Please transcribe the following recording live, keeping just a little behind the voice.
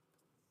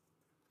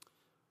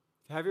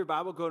you have your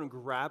Bible, go and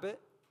grab it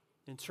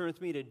and turn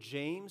with me to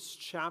James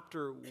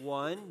chapter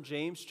 1.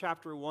 James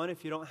chapter 1.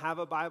 If you don't have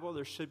a Bible,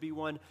 there should be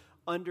one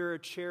under a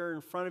chair in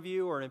front of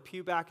you or in a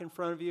pew back in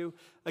front of you.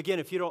 Again,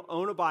 if you don't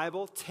own a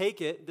Bible, take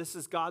it. This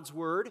is God's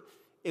Word,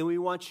 and we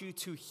want you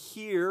to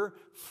hear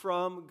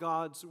from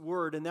God's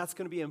Word. And that's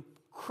going to be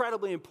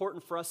incredibly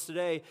important for us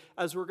today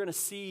as we're going to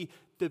see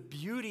the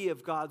beauty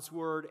of God's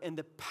Word and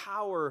the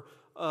power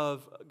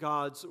of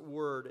God's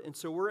Word. And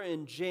so we're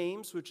in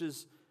James, which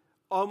is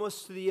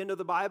almost to the end of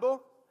the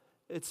Bible.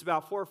 It's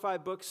about 4 or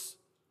 5 books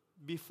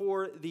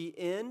before the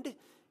end,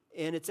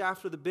 and it's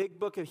after the big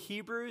book of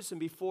Hebrews and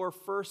before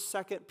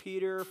 1st, 2nd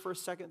Peter,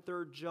 1st, 2nd,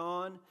 3rd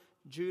John,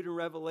 Jude, and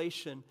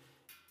Revelation.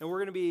 And we're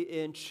going to be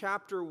in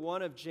chapter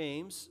 1 of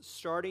James,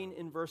 starting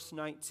in verse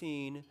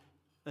 19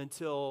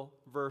 until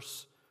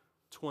verse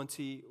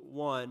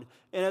 21.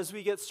 And as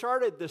we get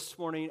started this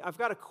morning, I've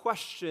got a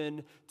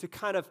question to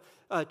kind of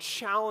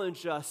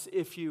challenge us,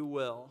 if you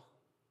will.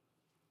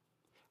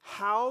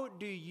 How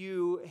do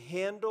you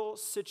handle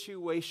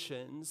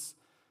situations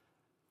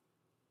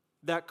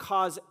that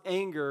cause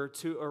anger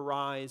to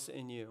arise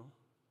in you?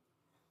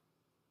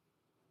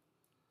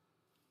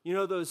 You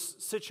know those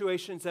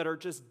situations that are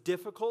just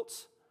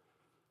difficult?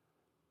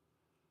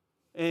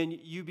 And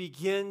you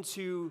begin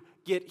to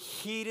get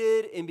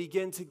heated and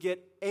begin to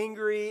get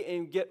angry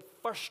and get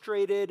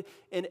frustrated,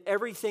 and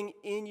everything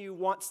in you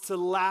wants to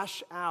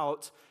lash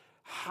out.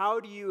 How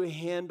do you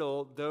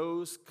handle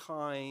those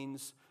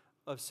kinds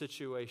of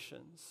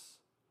situations?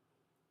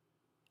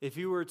 If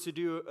you were to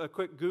do a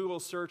quick Google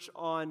search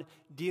on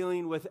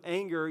dealing with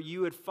anger,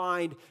 you would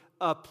find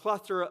a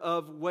plethora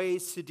of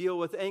ways to deal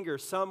with anger.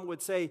 Some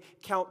would say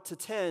count to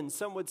 10.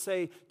 Some would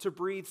say to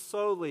breathe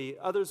slowly.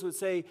 Others would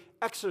say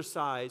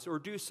exercise or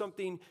do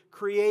something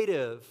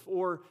creative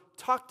or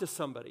talk to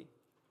somebody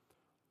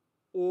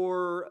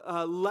or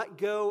let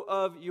go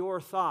of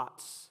your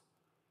thoughts.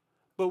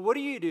 But what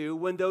do you do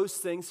when those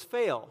things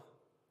fail?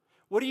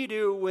 What do you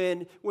do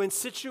when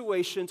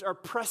situations are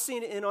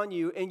pressing in on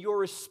you and your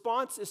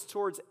response is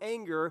towards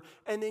anger,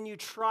 and then you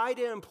try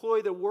to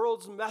employ the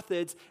world's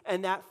methods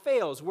and that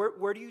fails?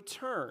 Where do you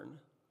turn?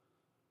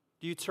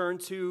 Do you turn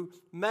to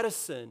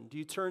medicine? Do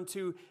you turn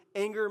to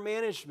anger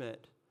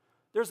management?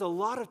 There's a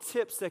lot of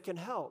tips that can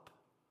help.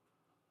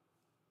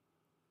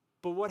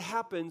 But what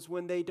happens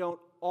when they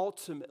don't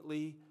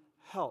ultimately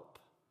help?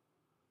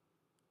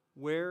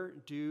 Where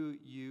do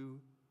you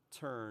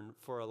turn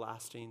for a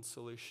lasting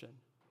solution?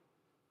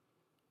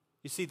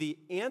 You see, the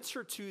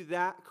answer to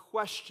that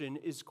question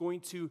is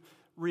going to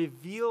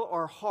reveal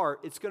our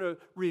heart. It's going to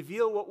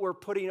reveal what we're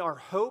putting our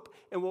hope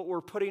and what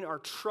we're putting our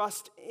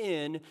trust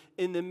in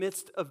the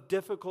midst of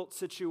difficult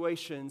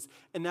situations.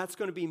 And that's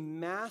going to be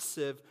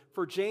massive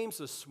for James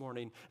this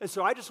morning. And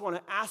so I just want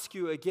to ask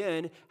you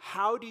again,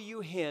 how do you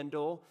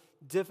handle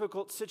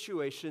difficult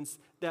situations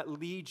that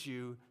lead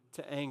you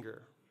to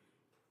anger?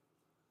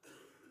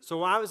 So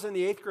when I was in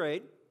the 8th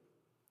grade,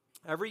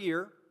 every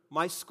year,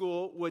 my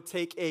school would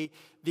take the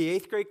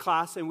 8th grade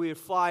class, and we would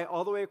fly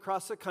all the way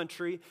across the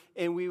country,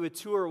 and we would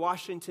tour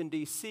Washington,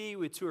 D.C.,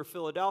 we'd tour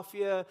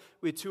Philadelphia,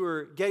 we'd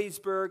tour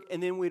Gettysburg,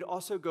 and then we'd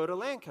also go to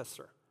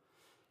Lancaster.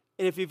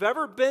 And if you've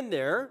ever been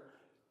there,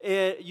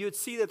 you'd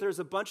see that there's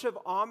a bunch of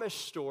Amish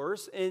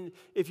stores, and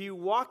if you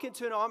walk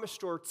into an Amish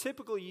store,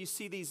 typically you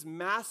see these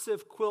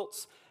massive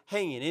quilts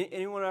hanging.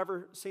 Anyone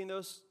ever seen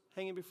those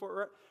hanging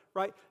before?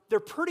 Right? They're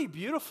pretty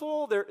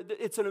beautiful.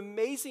 It's an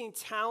amazing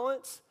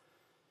talent.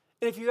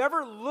 And if you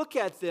ever look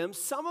at them,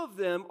 some of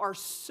them are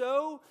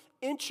so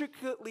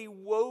intricately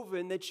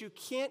woven that you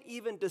can't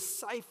even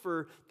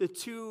decipher the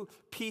 2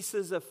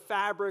 pieces of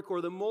fabric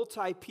or the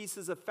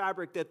multi-pieces of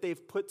fabric that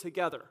they've put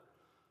together.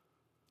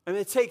 I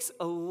mean, it takes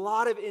a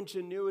lot of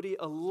ingenuity,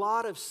 a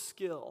lot of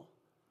skill.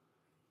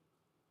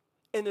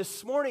 And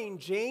this morning,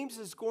 James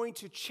is going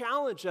to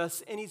challenge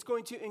us, and he's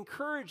going to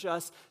encourage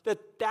us that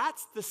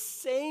that's the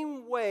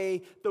same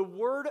way the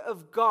Word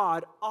of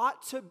God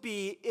ought to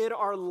be in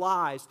our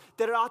lives,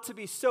 that it ought to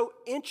be so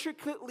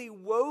intricately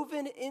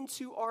woven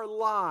into our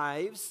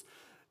lives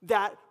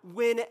that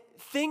when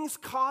things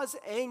cause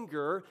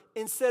anger,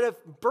 instead of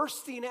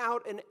bursting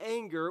out in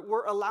anger,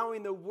 we're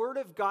allowing the Word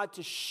of God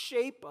to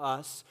shape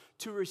us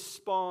to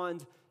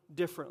respond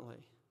differently.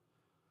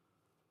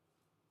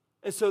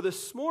 And so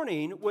this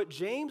morning, what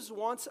James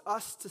wants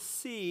us to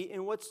see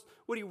and what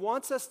he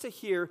wants us to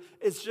hear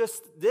is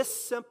just this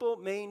simple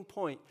main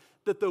point,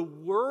 that the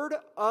Word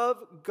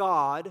of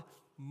God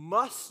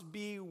must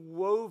be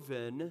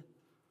woven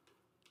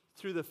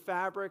through the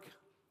fabric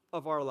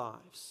of our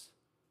lives.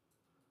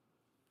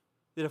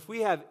 That if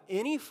we have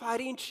any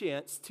fighting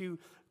chance to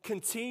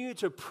continue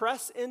to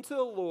press into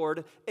the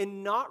Lord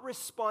and not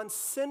respond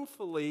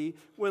sinfully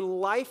when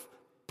life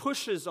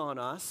pushes on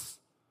us,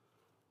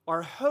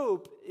 our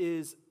hope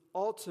is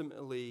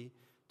ultimately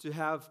to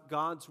have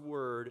God's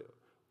Word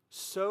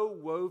so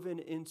woven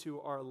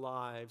into our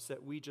lives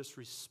that we just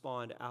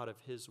respond out of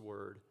His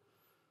Word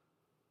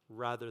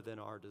rather than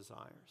our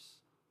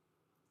desires.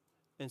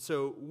 And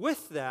so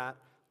with that,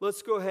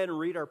 let's go ahead and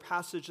read our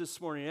passage this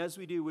morning. As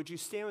we do, would you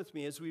stand with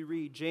me as we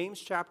read James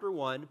chapter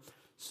 1,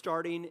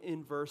 starting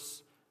in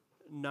verse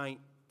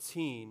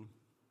 19.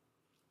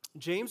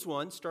 James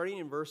 1, starting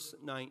in verse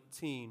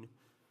 19.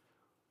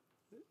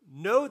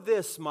 Know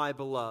this, my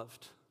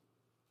beloved.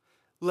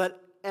 Let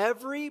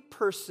every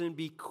person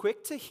be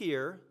quick to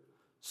hear,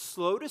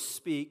 slow to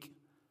speak,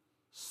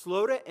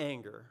 slow to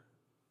anger.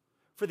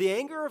 For the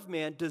anger of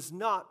man does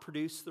not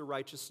produce the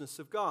righteousness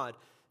of God.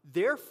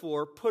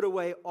 Therefore, put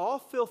away all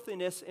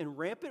filthiness and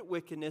rampant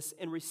wickedness,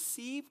 and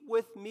receive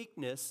with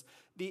meekness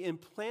the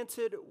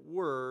implanted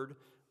word,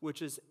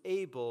 which is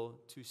able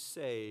to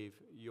save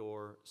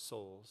your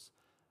souls.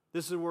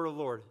 This is the word of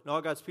the Lord. And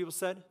all God's people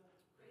said,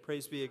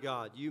 praise be to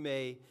God. You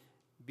may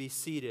be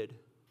seated.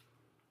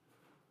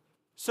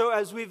 So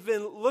as we've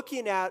been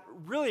looking at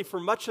really for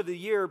much of the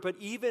year, but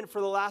even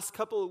for the last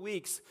couple of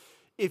weeks,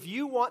 if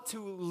you want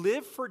to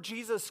live for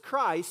Jesus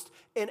Christ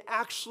and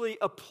actually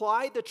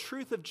apply the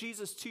truth of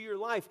Jesus to your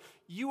life,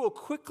 you will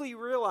quickly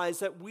realize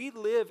that we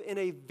live in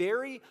a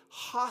very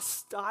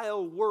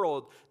hostile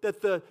world,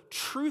 that the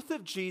truth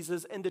of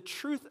Jesus and the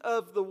truth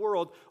of the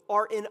world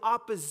are in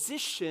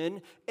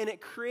opposition, and it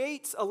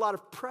creates a lot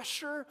of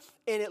pressure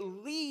and it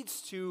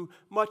leads to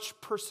much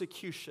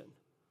persecution.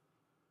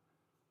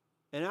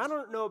 And I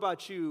don't know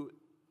about you,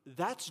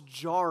 that's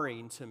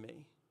jarring to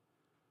me.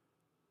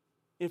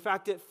 In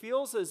fact, it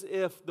feels as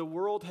if the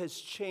world has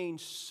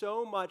changed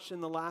so much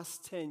in the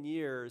last 10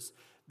 years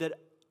that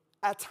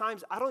at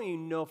times I don't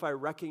even know if I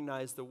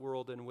recognize the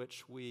world in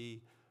which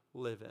we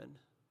live in.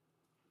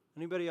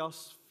 Anybody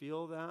else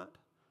feel that?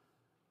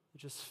 It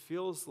just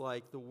feels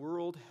like the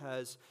world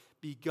has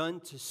begun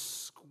to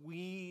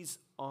squeeze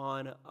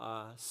on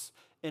us.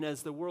 And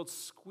as the world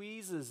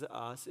squeezes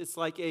us, it's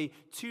like a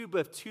tube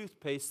of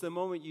toothpaste. The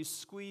moment you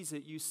squeeze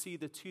it, you see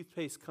the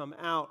toothpaste come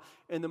out.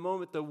 And the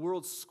moment the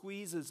world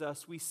squeezes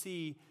us, we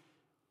see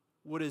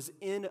what is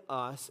in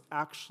us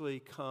actually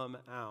come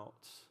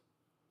out.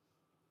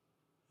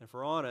 And if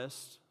we're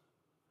honest,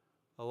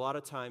 a lot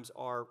of times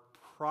our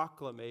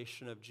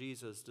proclamation of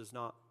Jesus does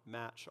not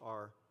match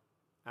our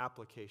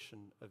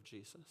application of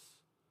Jesus.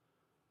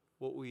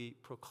 What we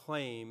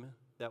proclaim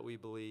that we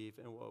believe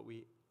and what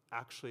we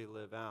actually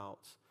live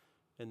out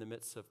in the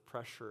midst of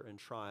pressure and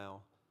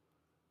trial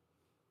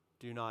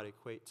do not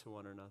equate to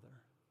one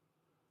another.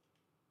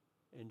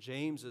 And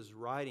James is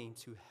writing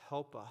to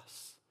help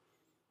us.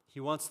 He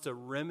wants to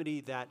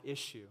remedy that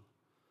issue.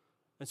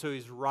 And so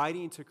he's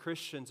writing to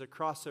Christians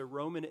across a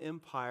Roman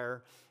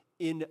Empire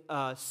in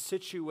a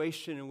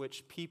situation in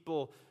which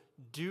people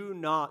do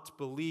not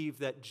believe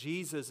that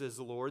Jesus is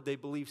Lord. They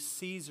believe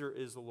Caesar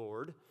is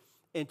Lord.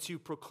 And to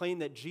proclaim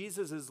that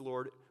Jesus is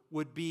Lord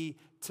would be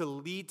to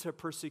lead to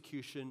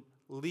persecution,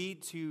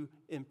 lead to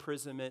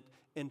imprisonment,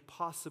 and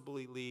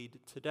possibly lead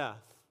to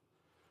death.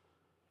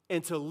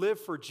 And to live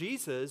for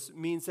Jesus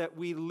means that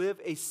we live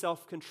a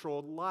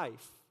self-controlled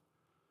life.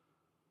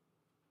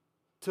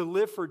 To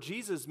live for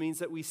Jesus means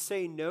that we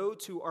say no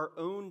to our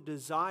own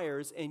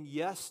desires and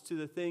yes to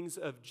the things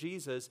of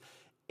Jesus.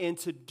 And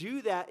to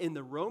do that in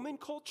the Roman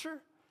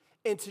culture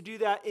and to do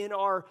that in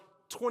our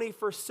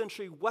 21st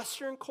century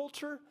Western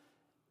culture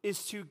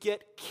is to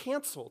get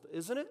canceled,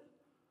 isn't it?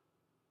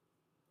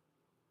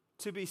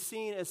 To be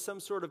seen as some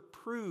sort of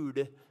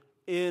prude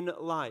in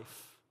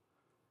life.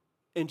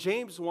 And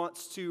James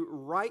wants to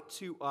write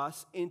to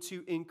us and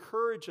to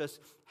encourage us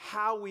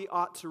how we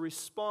ought to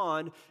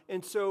respond.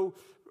 And so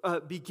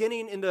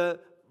beginning in the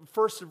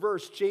first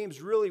verse,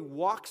 James really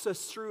walks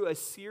us through a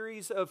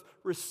series of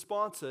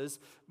responses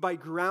by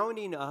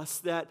grounding us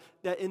that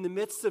in the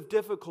midst of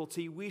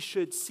difficulty, we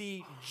should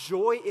see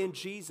joy in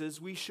Jesus.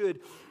 We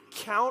should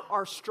count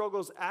our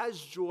struggles as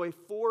joy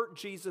for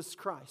Jesus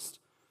Christ.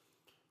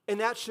 And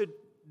that should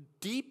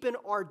deepen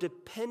our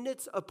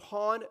dependence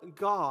upon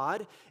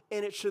God,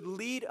 and it should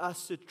lead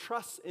us to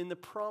trust in the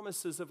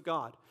promises of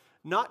God.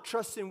 Not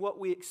trust in what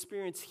we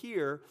experience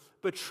here,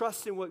 but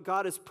trust in what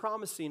God is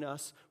promising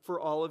us for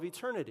all of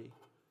eternity.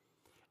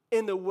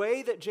 In the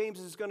way that James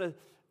is going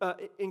to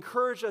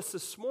encourage us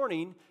this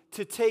morning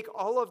to take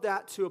all of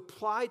that to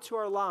apply to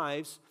our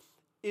lives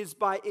is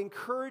by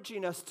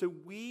encouraging us to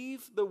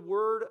weave the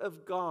Word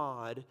of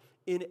God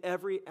in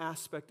every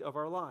aspect of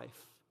our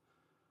life.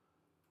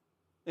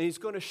 And he's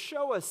going to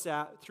show us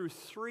that through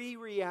three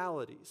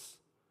realities.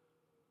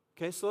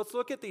 Okay, so let's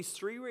look at these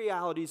three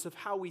realities of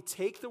how we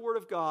take the Word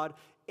of God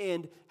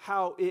and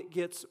how it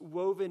gets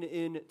woven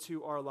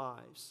into our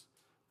lives.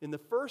 And the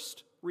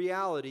first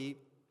reality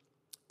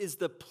is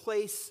the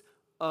place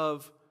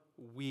of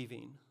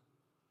weaving.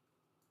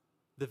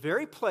 The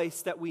very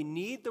place that we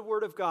need the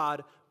Word of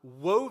God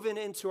woven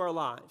into our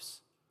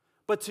lives.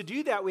 But to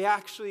do that, we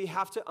actually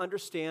have to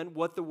understand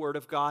what the Word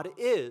of God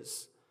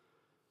is.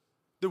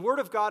 The Word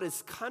of God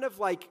is kind of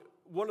like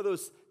one of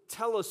those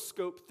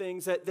telescope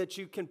things that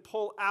you can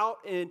pull out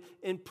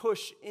and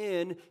push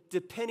in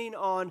depending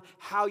on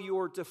how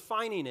you're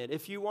defining it.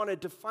 If you want to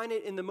define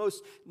it in the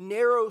most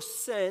narrow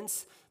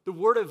sense, the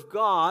Word of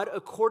God,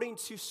 according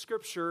to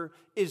Scripture,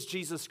 is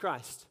Jesus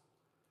Christ.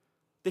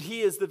 That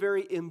He is the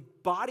very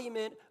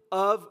embodiment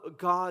of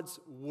God's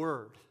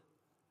word.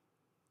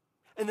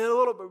 And then a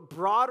little bit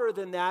broader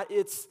than that,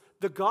 it's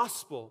the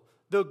gospel,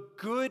 the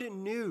good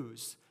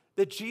news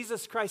that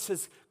Jesus Christ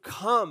has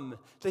come,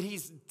 that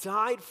he's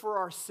died for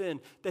our sin,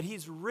 that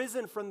he's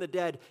risen from the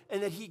dead,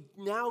 and that he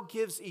now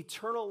gives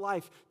eternal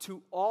life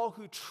to all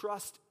who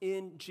trust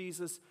in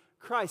Jesus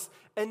Christ.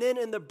 And then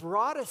in the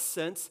broadest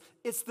sense,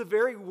 it's the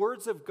very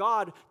words of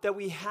God that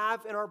we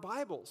have in our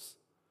Bibles.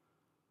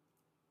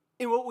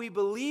 And what we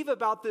believe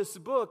about this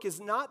book is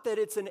not that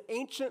it's an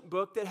ancient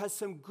book that has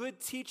some good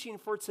teaching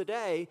for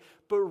today,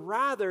 but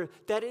rather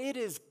that it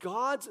is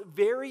God's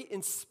very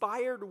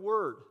inspired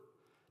word.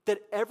 That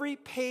every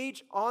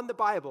page on the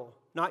Bible,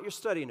 not your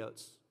study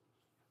notes.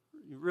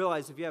 You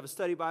realize if you have a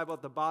study Bible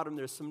at the bottom,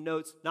 there's some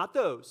notes, not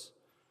those.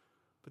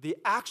 But the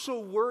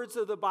actual words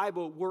of the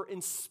Bible were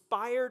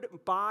inspired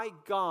by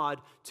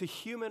God to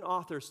human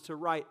authors to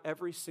write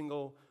every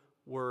single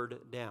word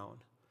down.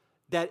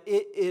 That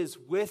it is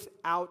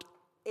without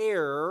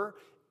error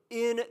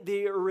in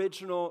the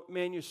original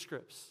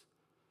manuscripts.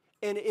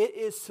 And it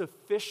is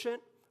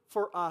sufficient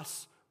for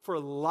us for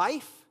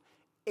life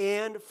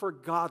and for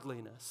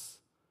godliness.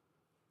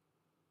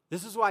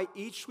 This is why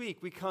each week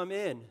we come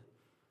in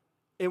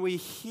and we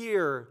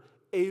hear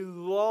a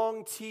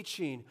long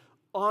teaching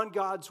on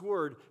God's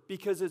word,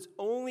 because it's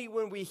only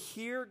when we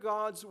hear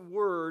God's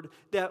word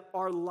that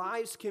our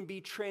lives can be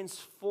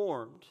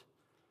transformed.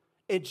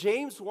 And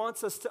James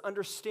wants us to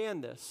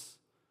understand this,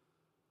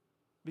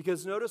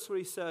 because notice what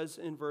he says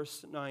in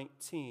verse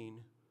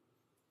 19.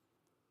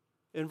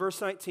 In verse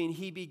 19,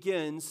 he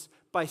begins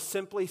by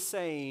simply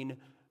saying,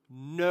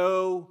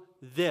 "Know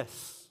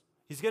this."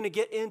 He's going to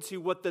get into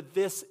what the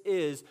this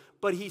is,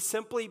 but he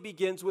simply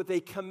begins with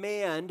a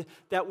command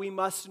that we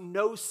must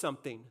know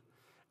something.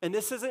 And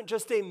this isn't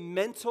just a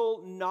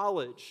mental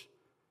knowledge.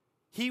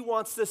 He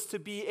wants this to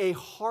be a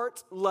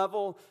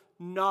heart-level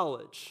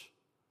knowledge.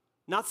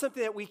 Not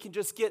something that we can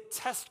just get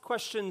test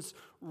questions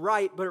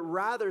right, but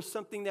rather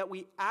something that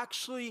we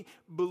actually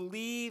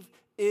believe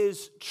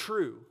is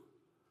true.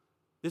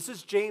 This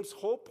is James'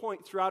 whole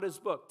point throughout his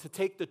book, to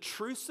take the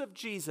truths of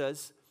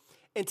Jesus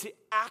and to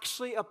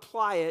actually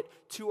apply it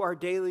to our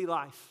daily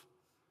life.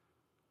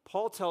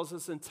 Paul tells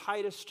us in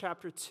Titus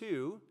chapter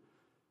 2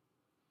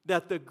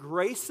 that the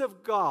grace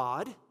of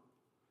God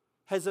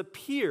has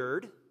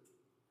appeared,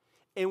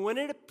 and when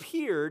it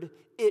appeared,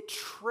 it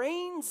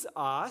trains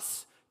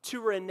us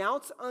to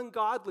renounce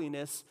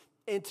ungodliness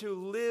and to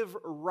live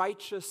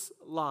righteous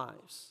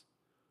lives.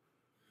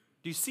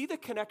 Do you see the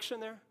connection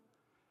there?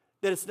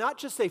 That it's not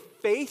just a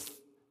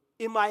faith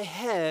in my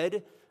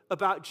head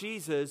about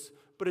Jesus,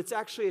 but it's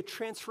actually a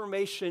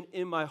transformation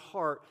in my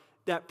heart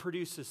that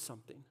produces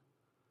something.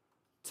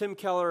 Tim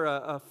Keller,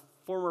 a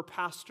former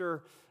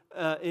pastor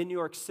in New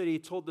York City,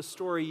 told the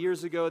story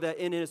years ago that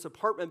in his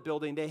apartment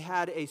building, they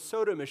had a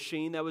soda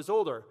machine that was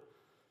older.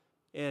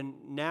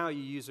 And now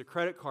you use a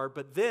credit card,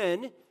 but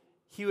then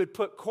he would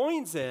put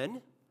coins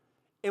in,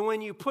 and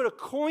when you put a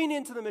coin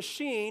into the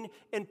machine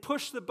and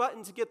push the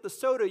button to get the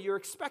soda, you're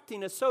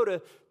expecting a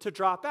soda to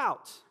drop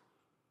out.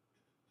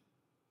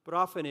 But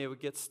often it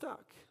would get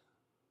stuck.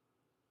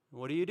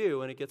 What do you do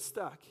when it gets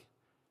stuck?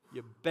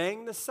 You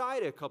bang the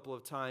side a couple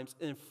of times,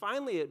 and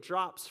finally it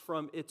drops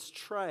from its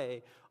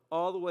tray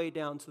all the way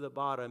down to the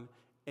bottom,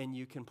 and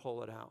you can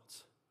pull it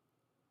out.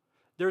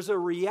 There's a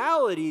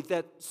reality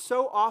that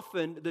so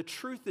often the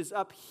truth is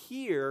up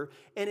here,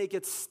 and it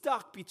gets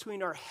stuck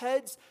between our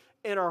heads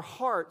and our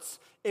hearts,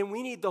 and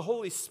we need the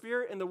Holy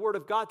Spirit and the Word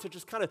of God to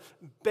just kind of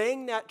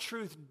bang that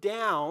truth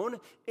down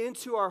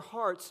into our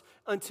hearts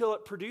until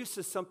it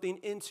produces something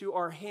into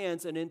our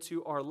hands and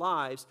into our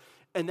lives.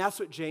 And that's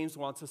what James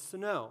wants us to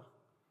know.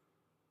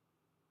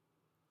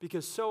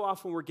 Because so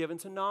often we're given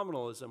to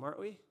nominalism, aren't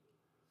we?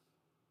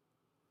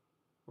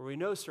 Where we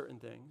know certain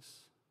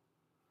things,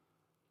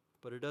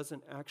 but it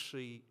doesn't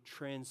actually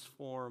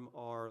transform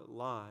our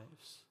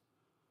lives.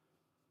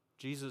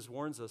 Jesus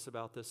warns us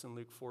about this in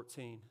Luke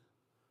 14.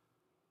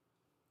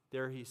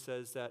 There he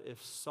says that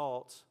if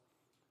salt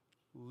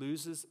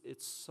loses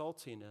its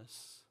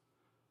saltiness,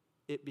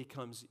 it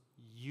becomes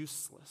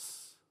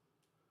useless.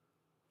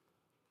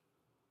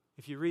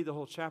 If you read the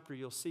whole chapter,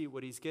 you'll see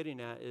what he's getting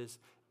at is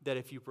that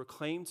if you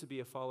proclaim to be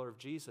a follower of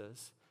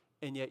Jesus,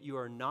 and yet you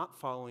are not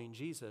following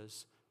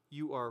Jesus,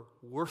 you are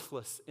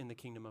worthless in the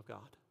kingdom of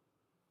God.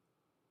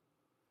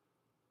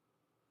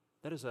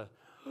 That is a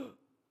kind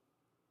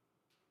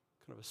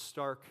of a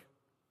stark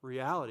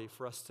reality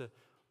for us to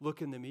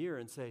look in the mirror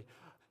and say,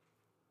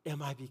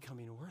 am I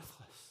becoming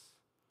worthless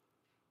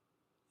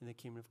in the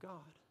kingdom of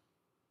God?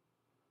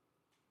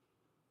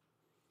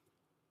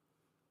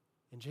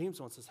 And James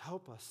wants us to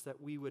help us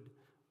that we would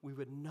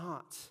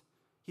not.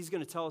 He's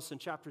going to tell us in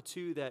chapter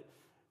 2 that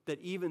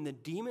even the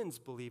demons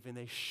believe and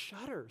they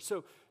shudder.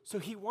 So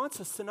he wants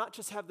us to not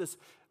just have this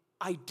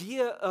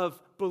idea of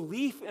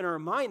belief in our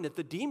mind that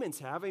the demons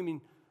have. I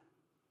mean,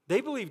 they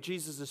believe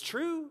Jesus is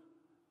true.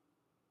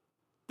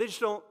 They just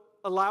don't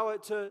allow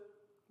it to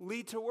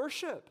lead to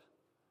worship.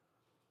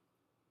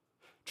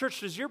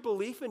 Church, does your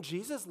belief in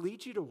Jesus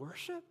lead you to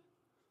worship?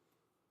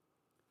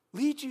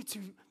 lead you to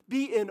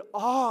be in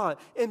awe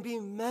and be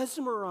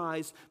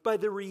mesmerized by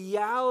the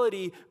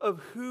reality of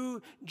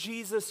who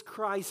Jesus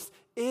Christ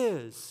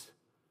is.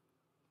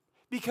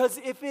 Because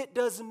if it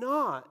does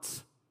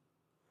not,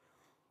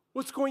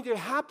 what's going to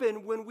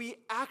happen when we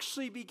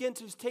actually begin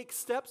to take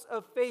steps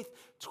of faith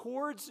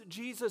towards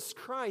Jesus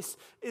Christ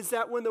is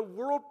that when the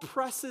world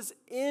presses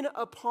in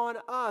upon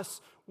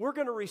us, we're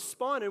going to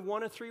respond in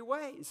one of three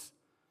ways.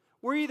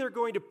 We're either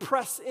going to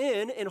press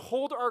in and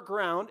hold our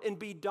ground and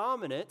be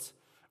dominant,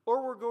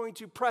 or we're going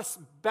to press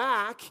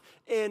back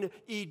and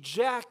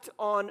eject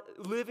on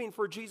living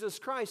for Jesus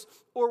Christ,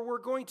 or we're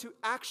going to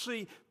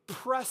actually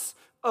press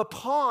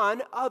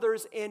upon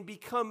others and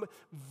become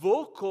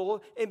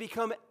vocal and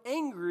become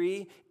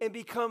angry and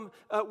become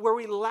where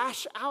we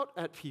lash out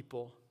at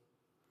people.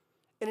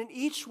 And in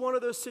each one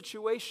of those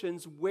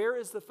situations, where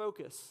is the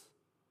focus?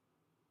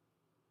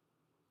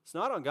 It's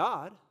not on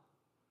God.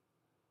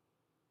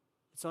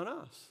 It's on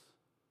us.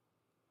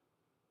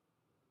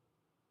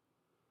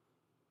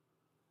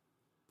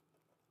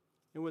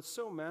 And what's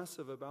so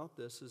massive about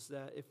this is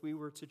that if we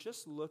were to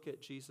just look at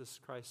Jesus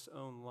Christ's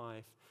own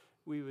life,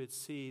 we would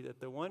see that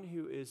the one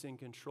who is in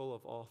control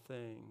of all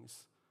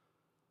things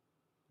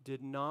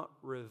did not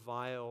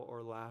revile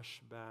or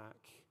lash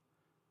back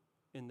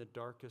in the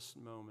darkest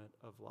moment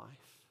of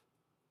life.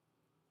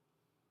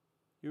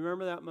 You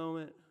remember that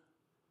moment?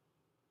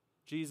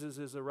 Jesus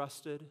is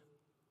arrested.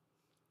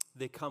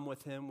 They come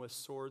with him with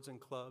swords and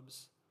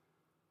clubs.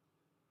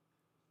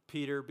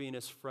 Peter, being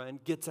his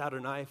friend, gets out a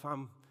knife.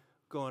 I'm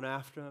going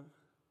after him.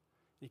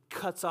 He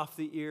cuts off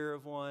the ear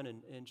of one,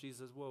 and Jesus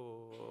says, whoa,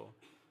 whoa, whoa.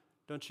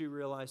 Don't you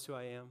realize who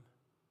I am?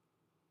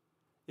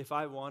 If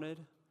I wanted,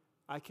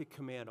 I could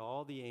command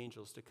all the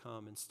angels to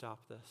come and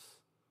stop this.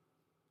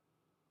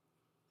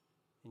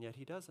 And yet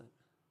he doesn't.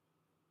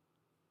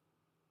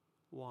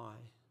 Why?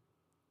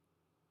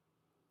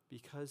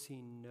 Because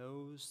he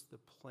knows the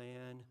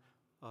plan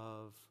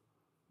of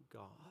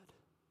God.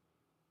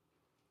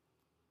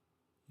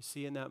 You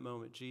see, in that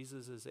moment,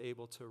 Jesus is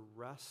able to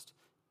rest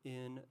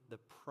in the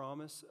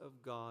promise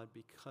of God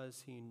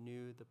because he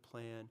knew the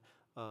plan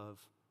of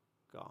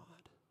God.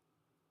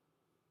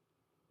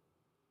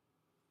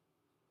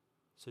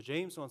 So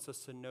James wants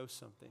us to know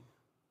something.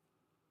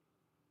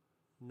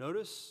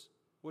 Notice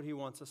what he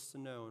wants us to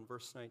know in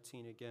verse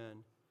 19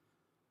 again.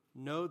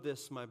 Know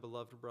this, my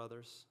beloved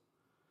brothers.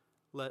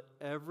 Let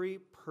every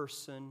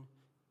person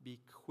be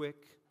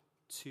quick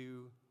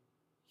to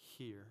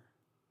hear.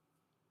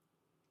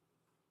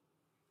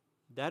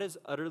 That is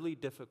utterly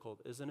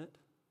difficult, isn't it?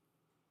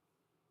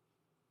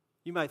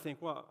 You might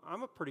think, well,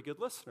 I'm a pretty good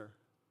listener.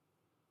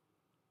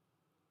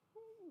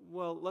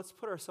 Well, let's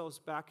put ourselves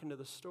back into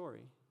the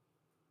story.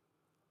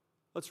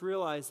 Let's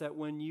realize that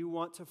when you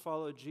want to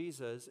follow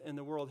Jesus and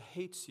the world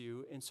hates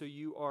you, and so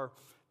you are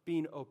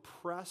being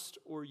oppressed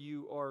or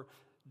you are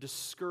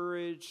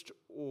discouraged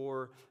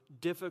or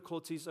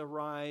difficulties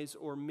arise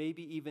or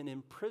maybe even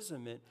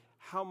imprisonment,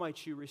 how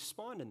might you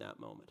respond in that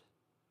moment?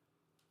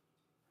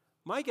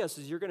 My guess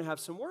is you're going to have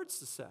some words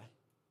to say.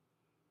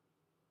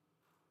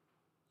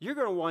 You're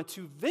going to want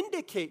to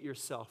vindicate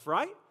yourself,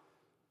 right?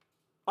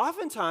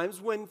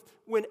 Oftentimes,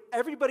 when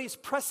everybody's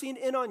pressing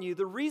in on you,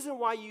 the reason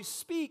why you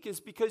speak is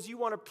because you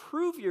want to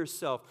prove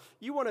yourself.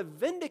 You want to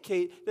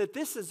vindicate that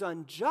this is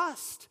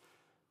unjust.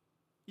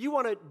 You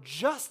want to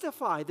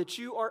justify that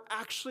you are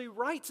actually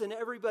right and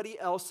everybody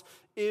else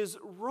is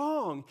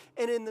wrong.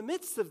 And in the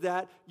midst of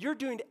that, you're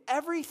doing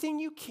everything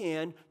you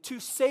can to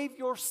save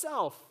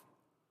yourself,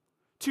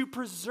 to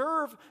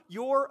preserve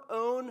your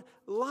own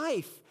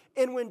life.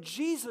 And when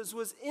Jesus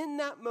was in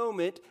that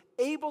moment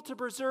able to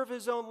preserve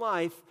his own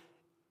life,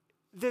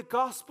 the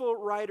gospel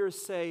writers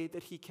say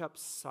that he kept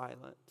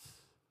silent.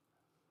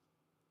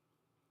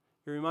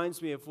 It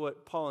reminds me of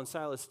what Paul and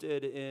Silas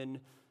did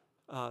in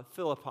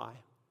Philippi.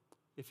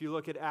 If you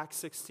look at Acts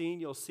 16,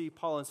 you'll see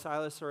Paul and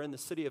Silas are in the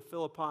city of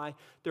Philippi.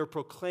 They're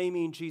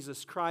proclaiming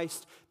Jesus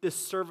Christ. This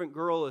servant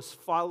girl is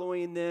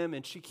following them,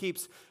 and she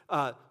keeps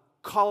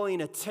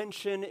calling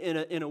attention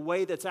in a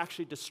way that's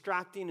actually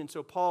distracting. And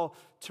so Paul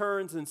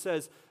turns and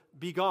says,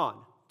 "Be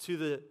gone," to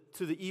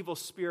the evil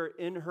spirit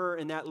in her,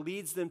 and that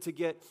leads them to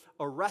get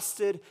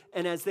arrested.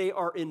 And as they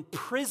are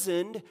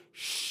imprisoned,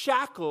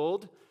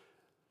 shackled,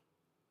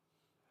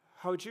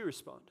 how would you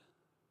respond?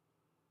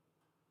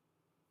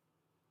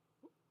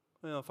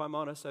 Well, if I'm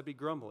honest, I'd be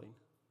grumbling.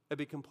 I'd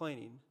be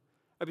complaining.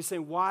 I'd be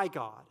saying, why,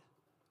 God?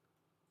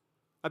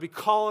 I'd be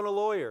calling a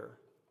lawyer.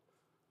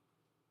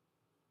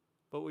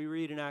 But we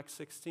read in Acts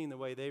 16 the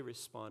way they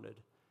responded.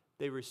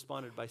 They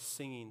responded by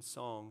singing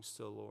songs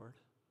to the Lord.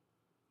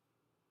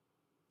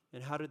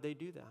 And how did they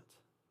do that?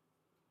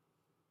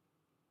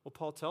 Well,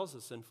 Paul tells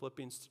us in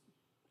Philippians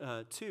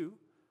 2,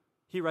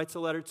 he writes a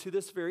letter to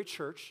this very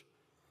church,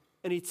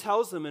 and he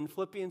tells them in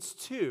Philippians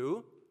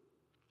 2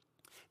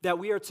 that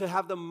we are to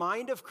have the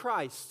mind of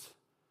Christ.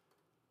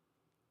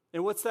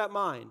 And what's that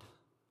mind?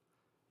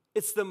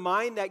 It's the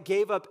mind that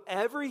gave up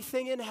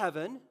everything in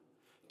heaven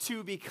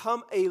to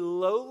become a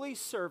lowly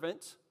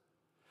servant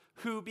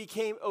who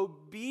became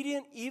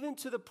obedient even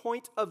to the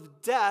point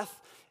of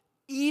death,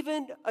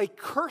 even a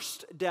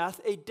cursed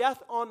death, a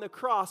death on the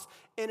cross.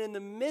 And in the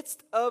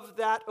midst of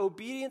that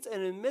obedience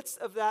and in the midst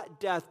of that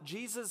death,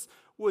 Jesus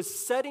was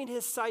setting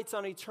his sights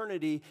on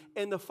eternity,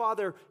 and the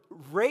Father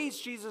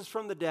raised Jesus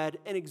from the dead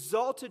and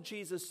exalted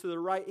Jesus to the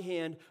right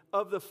hand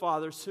of the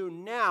Father. So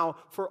now,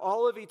 for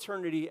all of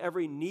eternity,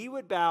 every knee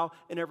would bow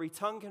and every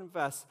tongue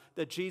confess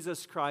that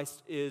Jesus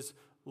Christ is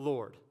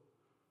Lord.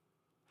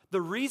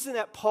 The reason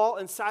that Paul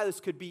and Silas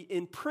could be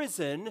in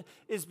prison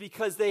is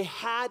because they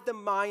had the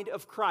mind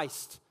of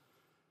Christ.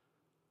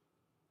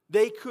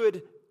 They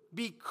could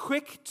be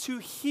quick to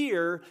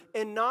hear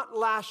and not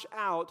lash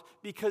out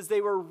because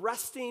they were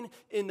resting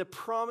in the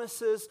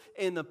promises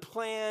and the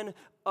plan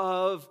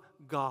of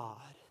God.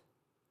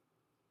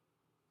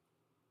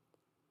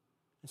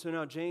 And so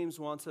now James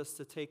wants us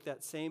to take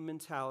that same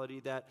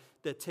mentality that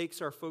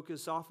takes our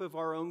focus off of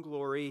our own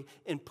glory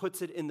and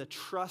puts it in the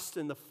trust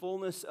and the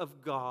fullness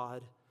of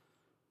God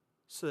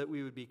so that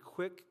we would be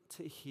quick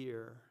to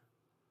hear.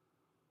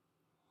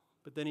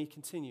 But then he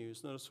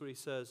continues. Notice what he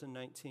says in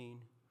 19.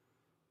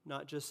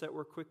 Not just that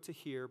we're quick to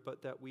hear,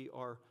 but that we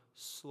are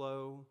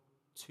slow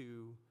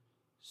to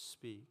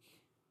speak.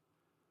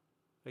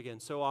 Again,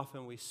 so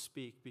often we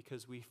speak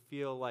because we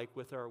feel like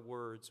with our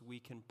words we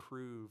can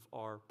prove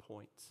our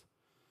point.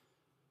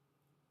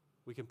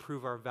 We can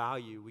prove our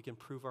value. We can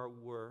prove our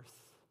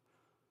worth.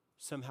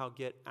 Somehow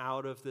get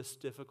out of this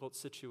difficult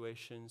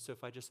situation. So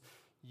if I just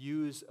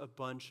use a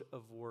bunch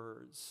of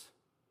words.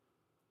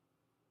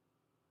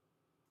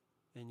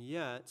 And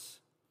yet,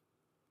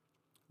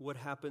 what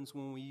happens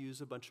when we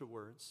use a bunch of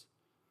words?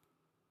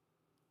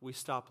 We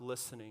stop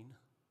listening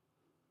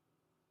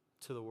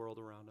to the world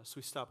around us.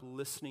 We stop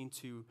listening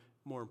to,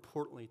 more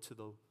importantly, to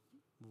the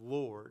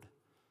Lord.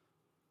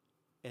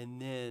 And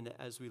then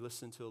as we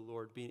listen to the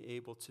Lord, being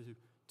able to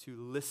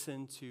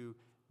listen to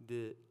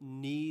the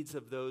needs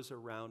of those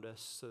around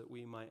us so that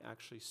we might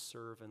actually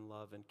serve and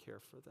love and care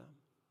for them.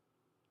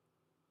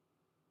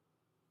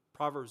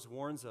 Proverbs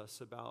warns us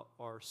about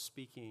our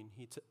speaking.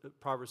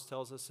 Proverbs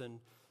tells us in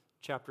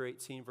chapter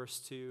 18, verse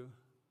 2,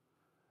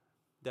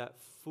 that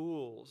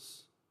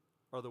fools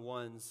are the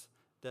ones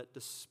that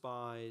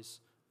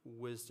despise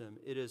wisdom.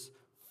 It is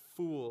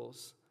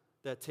fools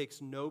that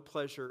takes no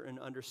pleasure in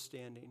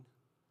understanding,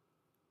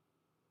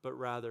 but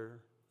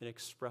rather in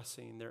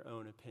expressing their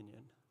own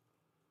opinion.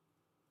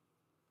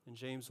 And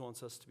James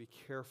wants us to be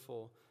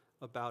careful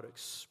about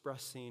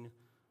expressing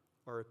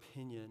our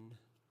opinion.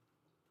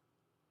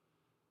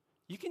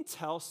 You can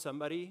tell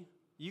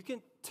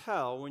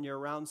when you're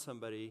around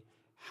somebody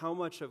how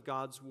much of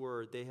God's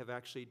word they have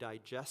actually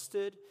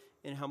digested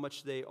and how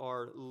much they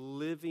are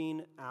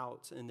living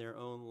out in their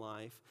own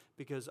life,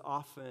 because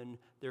often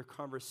their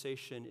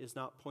conversation is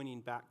not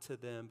pointing back to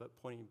them, but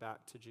pointing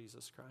back to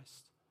Jesus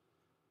Christ.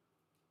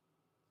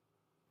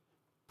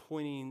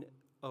 Pointing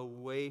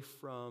away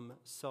from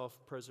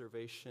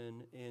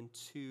self-preservation and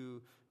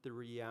to the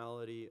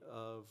reality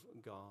of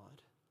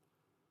God.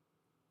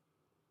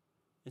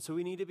 And so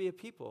we need to be a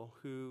people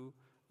who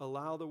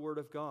allow the word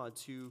of God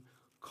to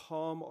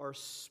calm our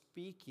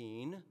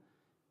speaking.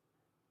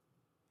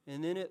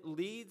 And then it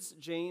leads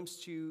James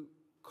to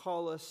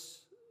call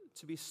us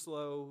to be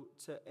slow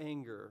to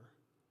anger.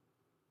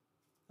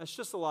 That's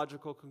just a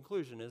logical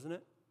conclusion, isn't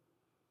it?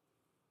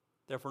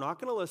 That if we're not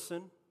going to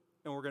listen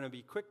and we're going to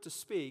be quick to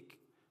speak,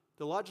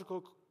 the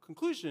logical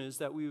conclusion is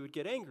that we would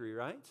get angry,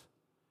 right?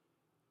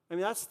 I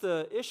mean, that's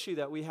the issue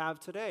that we have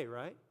today,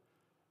 right?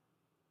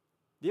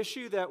 The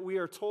issue that we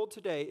are told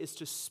today is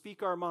to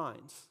speak our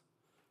minds,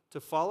 to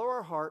follow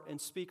our heart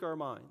and speak our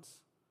minds.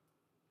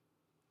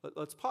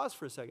 Let's pause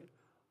for a second.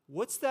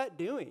 What's that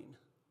doing?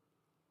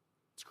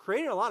 It's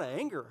creating a lot of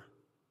anger,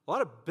 a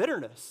lot of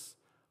bitterness,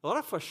 a lot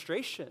of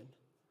frustration.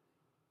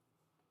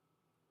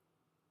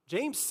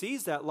 James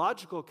sees that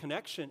logical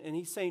connection and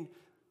he's saying,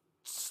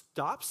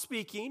 stop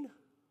speaking,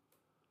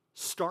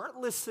 start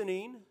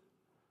listening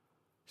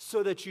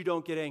so that you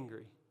don't get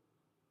angry.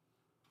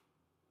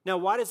 Now,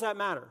 why does that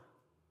matter?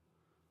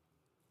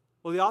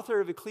 Well, the author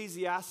of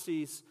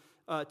Ecclesiastes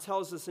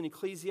tells us in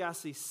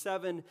Ecclesiastes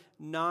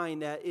 7:9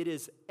 that it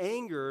is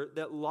anger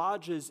that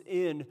lodges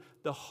in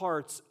the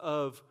hearts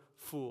of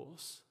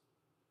fools.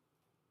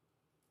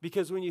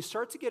 Because when you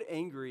start to get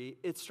angry,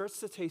 it starts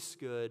to taste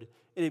good,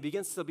 and it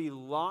begins to be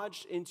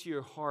lodged into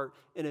your heart,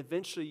 and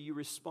eventually you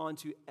respond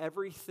to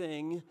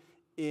everything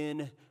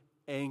in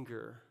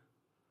anger.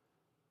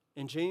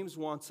 And James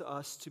wants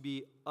us to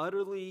be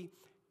utterly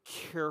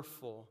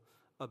careful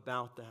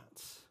about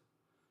that.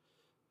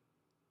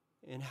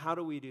 And how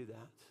do we do that?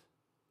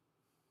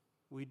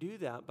 We do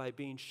that by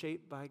being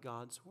shaped by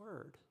God's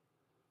word.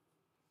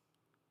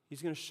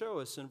 He's going to show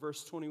us in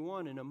verse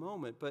 21 in a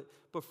moment. But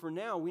for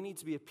now, we need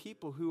to be a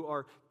people who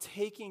are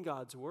taking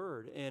God's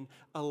word and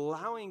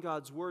allowing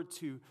God's word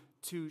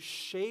to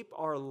shape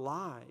our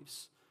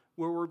lives,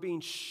 where we're being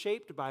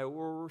shaped by it,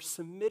 where we're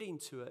submitting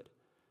to it,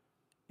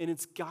 and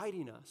it's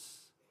guiding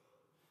us.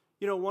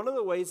 You know, one of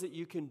the ways that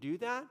you can do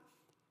that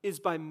is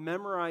by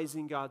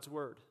memorizing God's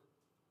word.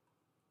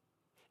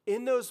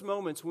 In those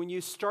moments when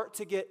you start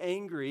to get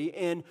angry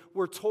and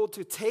we're told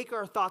to take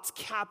our thoughts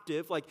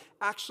captive, like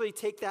actually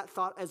take that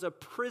thought as a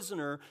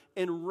prisoner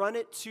and run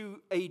it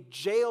to a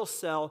jail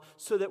cell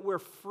so that we're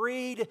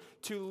freed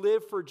to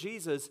live for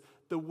Jesus,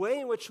 the way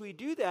in which we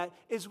do that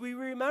is we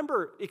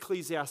remember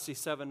Ecclesiastes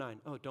 7:9.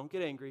 Oh, don't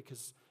get angry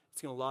because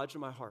it's going to lodge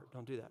in my heart.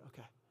 Don't do that.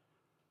 Okay.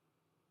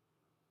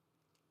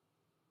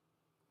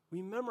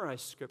 We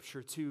memorize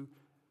Scripture to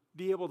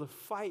be able to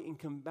fight and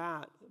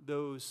combat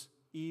those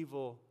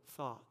evil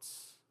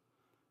thoughts,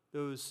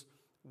 those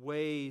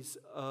ways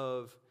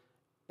of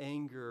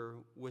anger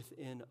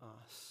within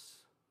us.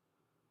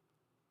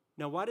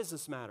 Now, why does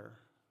this matter?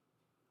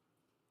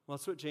 Well,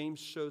 that's what James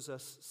shows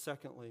us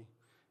secondly,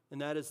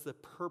 and that is the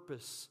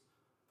purpose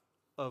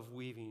of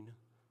weaving.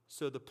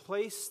 So the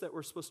place that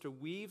we're supposed to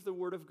weave the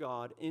Word of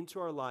God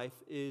into our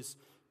life is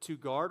to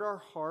guard our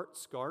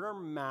hearts, guard our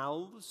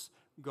mouths,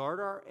 guard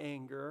our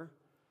anger.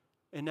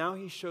 And now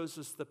he shows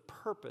us the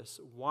purpose.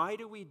 Why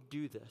do we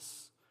do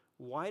this?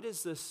 Why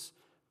does this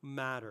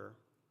matter?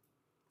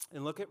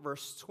 And look at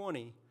verse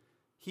 20.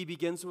 He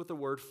begins with the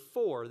word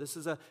for. This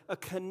is a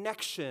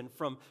connection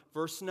from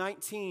verse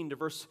 19 to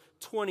verse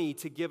 20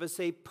 to give us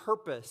a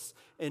purpose.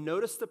 And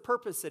notice the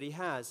purpose that he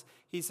has.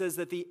 He says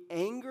that the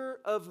anger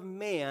of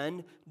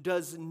man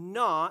does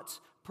not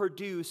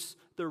produce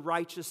the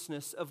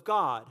righteousness of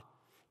God.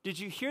 Did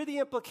you hear the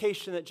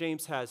implication that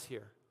James has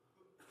here?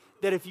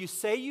 That if you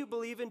say you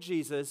believe in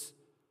Jesus,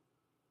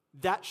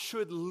 that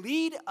should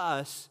lead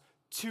us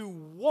to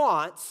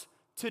want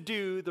to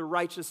do the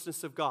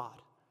righteousness of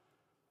God.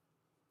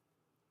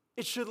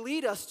 It should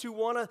lead us to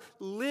want to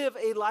live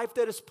a life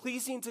that is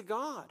pleasing to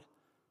God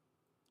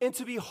and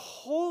to be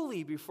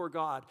holy before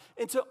God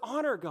and to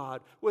honor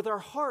God with our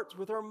hearts,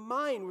 with our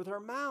mind, with our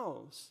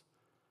mouths.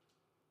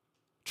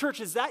 Church,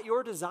 is that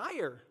your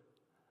desire?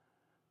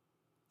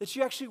 That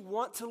you actually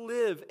want to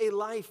live a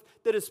life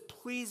that is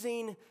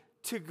pleasing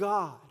to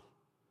God?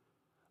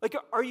 Like,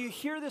 are you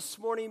here this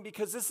morning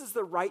because this is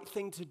the right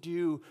thing to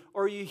do?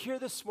 Or are you here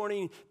this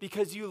morning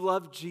because you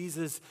love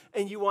Jesus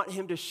and you want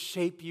him to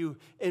shape you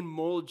and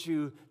mold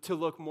you to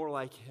look more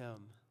like him?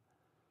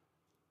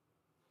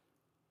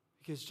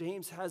 Because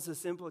James has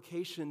this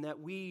implication that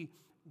we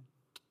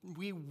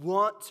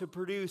want to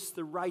produce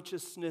the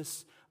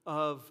righteousness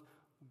of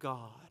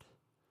God.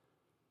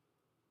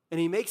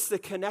 And he makes the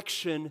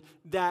connection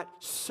that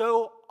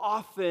so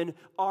often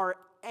our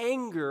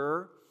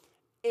anger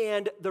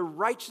and the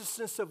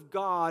righteousness of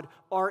God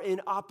are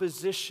in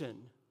opposition.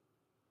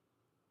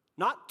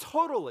 Not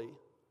totally.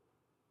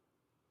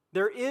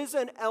 There is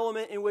an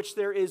element in which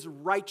there is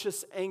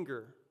righteous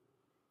anger.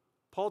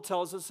 Paul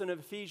tells us in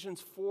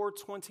Ephesians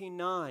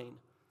 4:29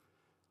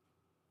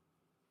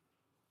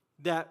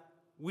 that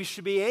we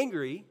should be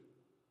angry,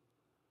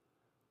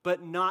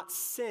 but not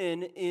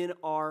sin in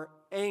our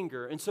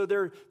anger. And so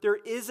there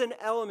is an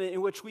element in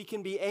which we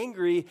can be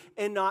angry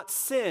and not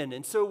sin.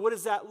 And so what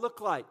does that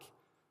look like?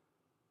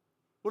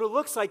 What it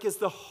looks like is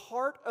the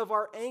heart of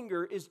our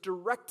anger is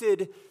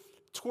directed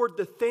toward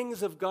the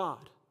things of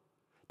God.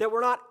 That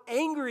we're not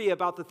angry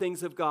about the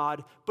things of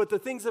God, but the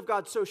things of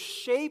God so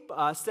shape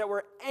us that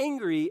we're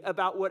angry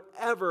about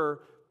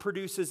whatever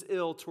produces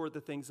ill toward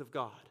the things of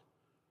God.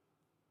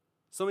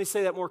 So let me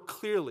say that more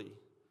clearly.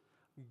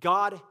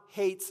 God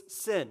hates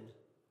sin.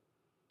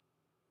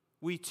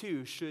 We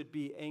too should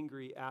be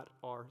angry at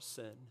our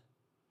sin.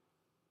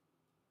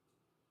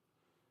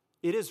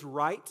 It is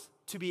right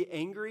to be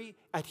angry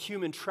at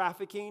human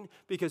trafficking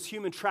because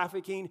human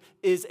trafficking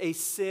is a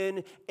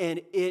sin and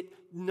it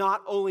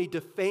not only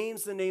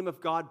defames the name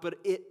of God, but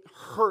it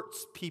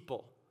hurts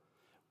people.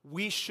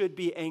 We should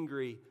be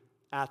angry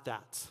at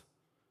that.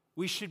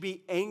 We should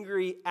be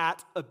angry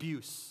at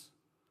abuse.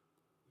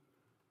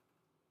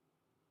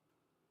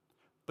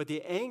 But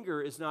the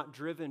anger is not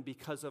driven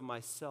because of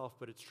myself,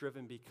 but it's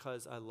driven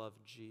because I love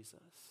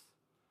Jesus.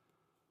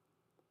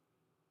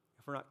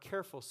 If we're not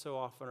careful, so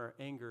often our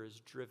anger is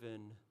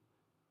driven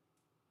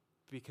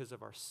because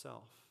of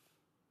ourself.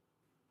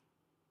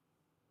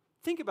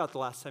 Think about the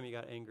last time you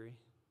got angry.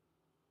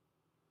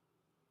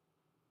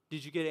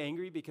 Did you get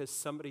angry because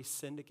somebody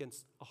sinned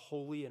against a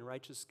holy and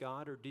righteous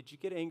God, or did you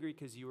get angry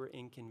because you were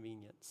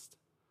inconvenienced?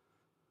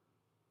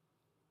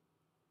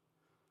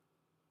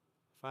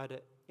 If I had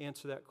to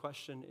answer that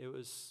question, it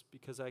was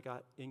because I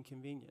got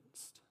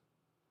inconvenienced.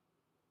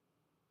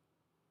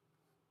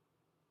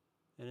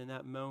 And in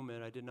that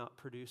moment, I did not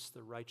produce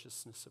the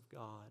righteousness of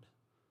God.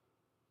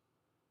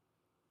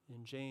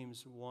 And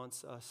James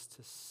wants us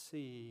to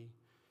see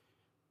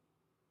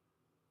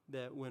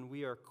that when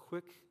we are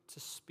quick to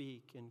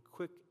speak and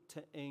quick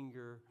to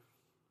anger,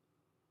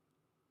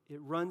 it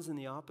runs in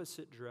the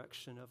opposite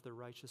direction of the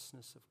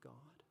righteousness of God.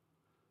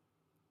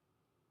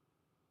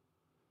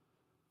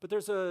 But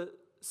there's a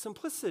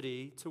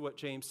simplicity to what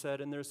James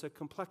said, and there's a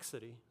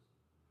complexity.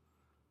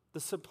 The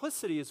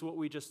simplicity is what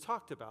we just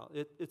talked about.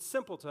 It's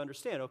simple to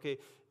understand. Okay,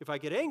 if I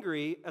get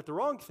angry at the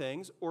wrong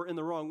things or in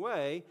the wrong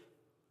way,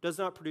 does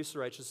not produce the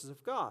righteousness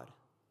of God.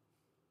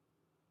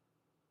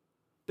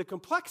 The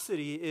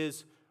complexity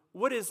is,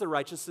 what is the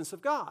righteousness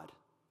of God?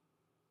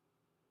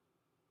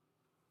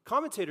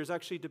 Commentators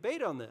actually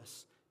debate on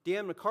this.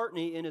 Dan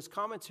McCartney, in his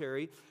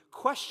commentary,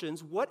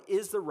 questions what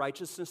is the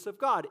righteousness of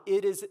God?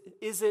 Is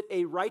it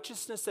a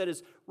righteousness that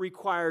is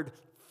required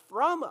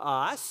from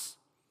us,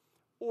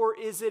 or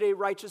is it a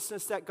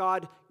righteousness that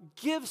God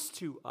gives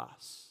to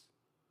us?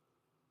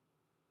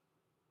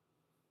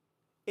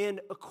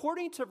 And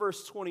according to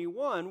verse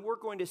 21, we're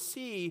going to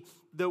see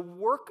the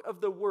work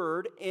of the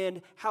Word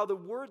and how the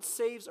Word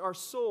saves our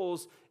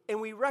souls, and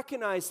we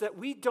recognize that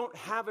we don't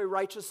have a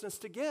righteousness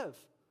to give.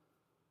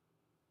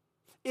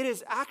 It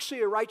is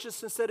actually a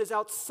righteousness that is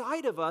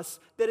outside of us,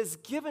 that is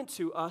given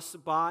to us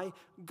by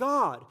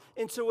God.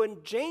 And so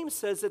when James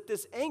says that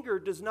this anger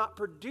does not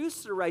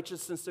produce the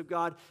righteousness of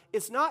God,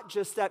 it's not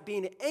just that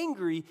being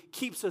angry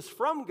keeps us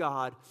from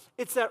God,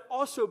 it's that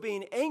also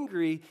being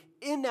angry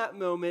in that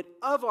moment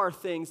of our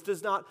things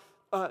does not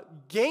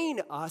gain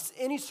us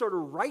any sort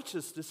of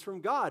righteousness from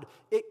God.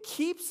 It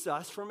keeps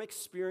us from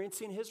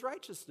experiencing His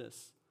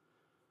righteousness.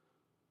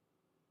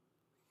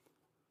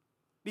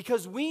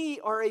 Because we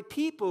are a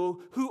people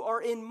who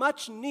are in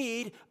much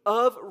need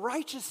of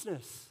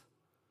righteousness.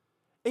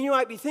 And you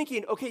might be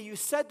thinking, okay, you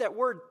said that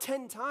word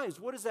 10 times.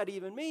 What does that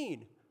even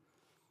mean?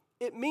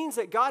 It means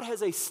that God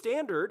has a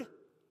standard,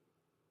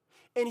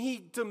 and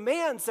He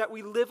demands that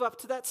we live up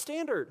to that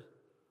standard.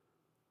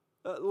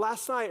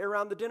 Last night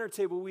around the dinner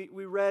table,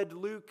 we read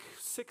Luke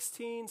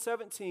 16,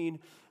 17,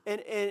 and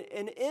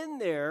in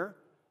there,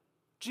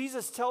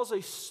 Jesus tells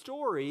a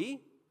story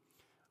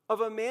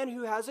of a man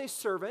who has a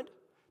servant.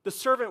 The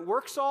servant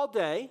works all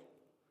day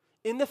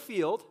in the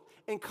field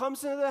and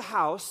comes into the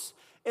house,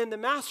 and the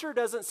master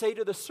doesn't say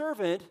to the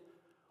servant,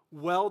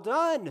 "Well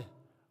done,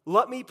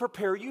 let me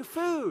prepare you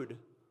food.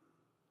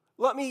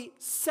 Let me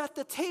set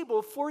the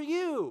table for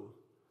you."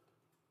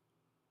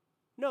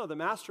 No, the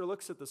master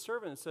looks at the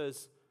servant and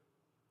says,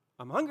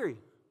 "I'm hungry.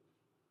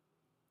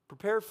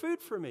 Prepare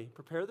food for me.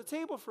 Prepare the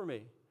table for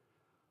me."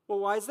 Well,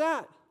 why is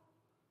that?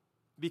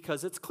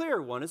 Because it's clear.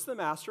 One is the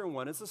master and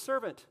one is the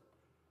servant.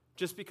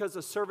 Just because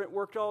a servant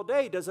worked all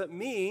day doesn't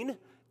mean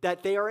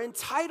that they are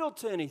entitled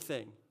to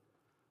anything.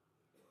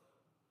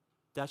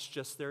 That's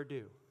just their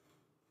due.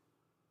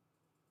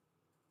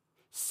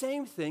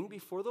 Same thing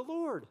before the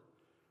Lord.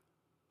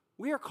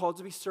 We are called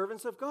to be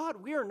servants of God.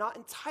 We are not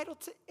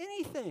entitled to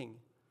anything.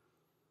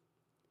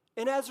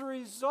 And as a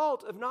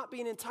result of not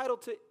being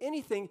entitled to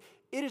anything,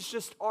 it is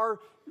just our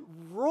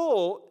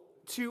role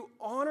to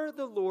honor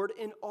the Lord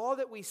in all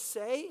that we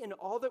say, in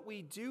all that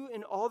we do,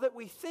 in all that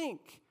we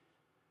think.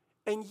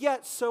 And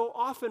yet, so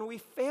often we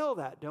fail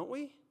that, don't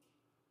we?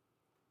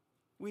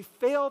 We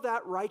fail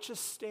that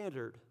righteous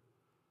standard.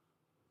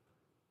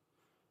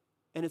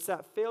 And it's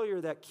that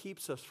failure that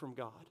keeps us from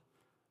God.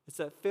 It's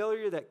that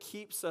failure that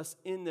keeps us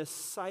in this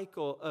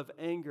cycle of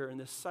anger, in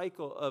this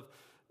cycle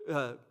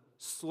of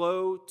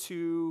slow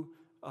to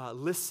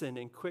listen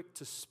and quick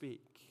to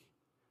speak.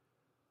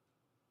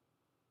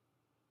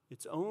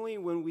 It's only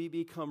when we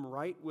become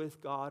right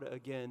with God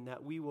again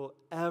that we will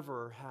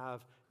ever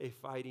have a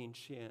fighting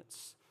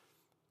chance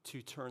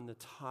to turn the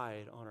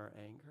tide on our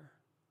anger.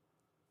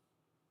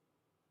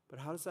 But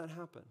how does that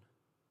happen?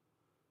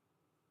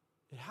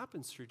 It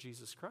happens through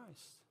Jesus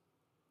Christ.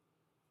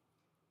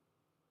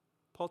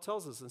 Paul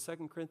tells us in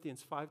 2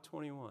 Corinthians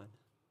 5:21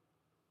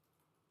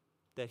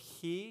 that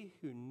He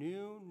who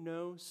knew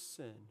no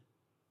sin.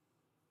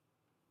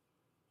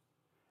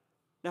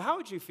 Now, how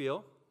would you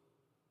feel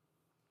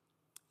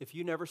if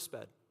you never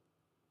sped?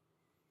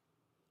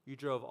 You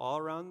drove all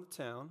around the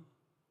town,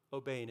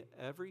 obeying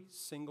every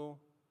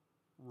single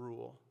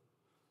rule,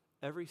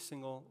 every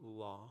single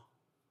law,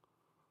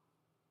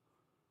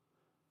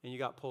 and you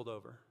got pulled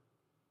over.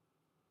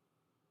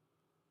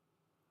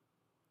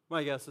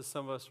 My guess is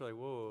some of us are like,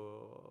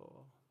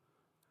 whoa,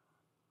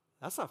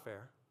 that's not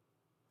fair.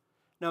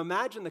 Now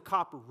imagine the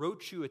cop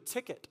wrote you a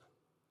ticket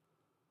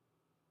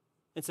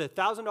and said,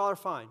 $1,000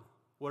 fine.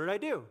 What did I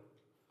do?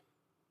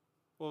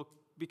 Well,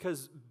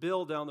 because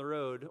Bill down the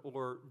road,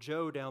 or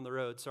Joe down the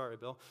road, sorry,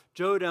 Bill,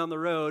 Joe down the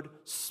road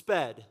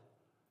sped.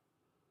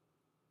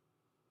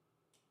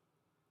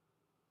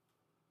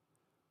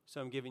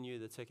 So I'm giving you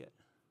the ticket.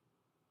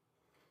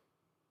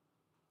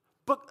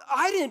 But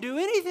I didn't do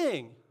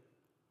anything.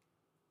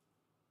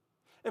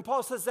 And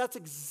Paul says that's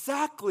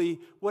exactly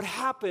what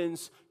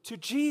happens to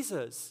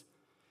Jesus.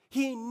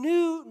 He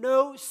knew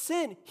no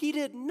sin. He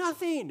did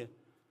nothing.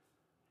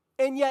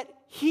 And yet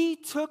He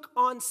took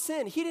on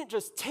sin. He didn't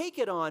just take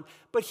it on,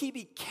 but He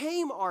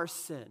became our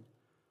sin,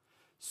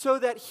 so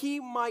that He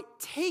might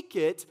take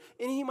it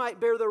and He might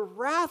bear the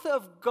wrath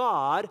of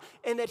God,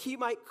 and that He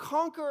might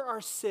conquer our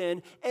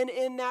sin, and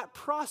in that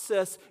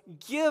process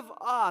give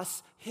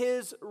us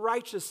His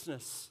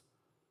righteousness.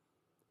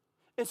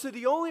 And so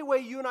the only way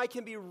you and I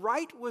can be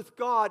right with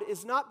God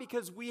is not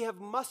because we have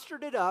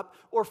mustered it up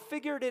or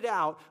figured it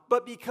out,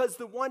 but because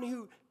the one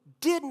who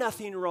did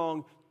nothing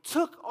wrong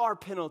took our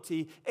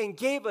penalty and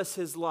gave us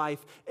His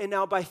life. And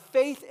now by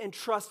faith and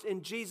trust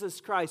in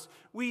Jesus Christ,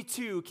 we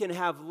too can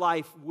have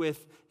life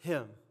with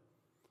Him.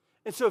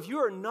 And so if you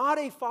are not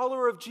a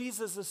follower of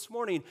Jesus this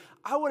morning,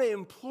 I want to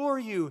implore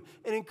you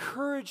and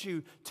encourage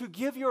you to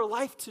give your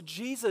life to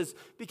Jesus,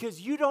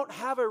 because you don't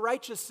have a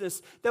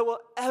righteousness that will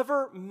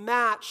ever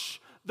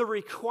match the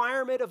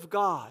requirement of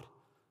God.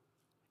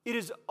 It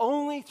is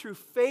only through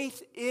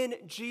faith in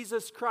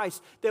Jesus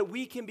Christ that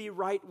we can be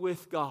right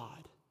with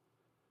God.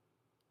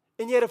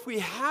 And yet, if we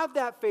have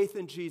that faith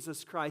in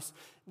Jesus Christ,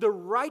 the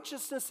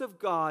righteousness of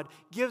God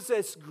gives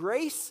us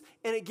grace,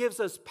 and it gives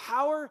us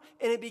power,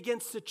 and it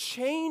begins to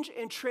change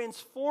and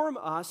transform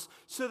us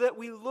so that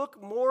we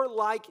look more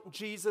like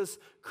Jesus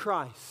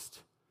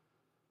Christ.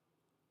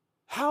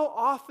 How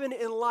often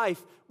in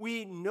life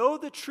we know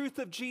the truth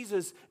of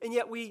Jesus, and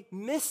yet we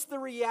miss the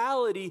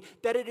reality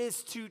that it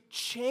is to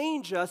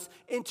change us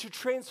and to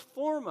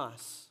transform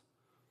us.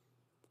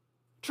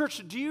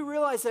 Church, do you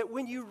realize that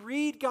when you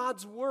read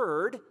God's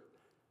Word,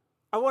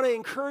 I want to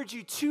encourage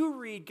you to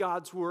read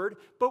God's Word,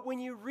 but when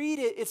you read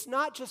it, it's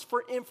not just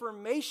for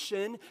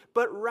information,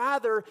 but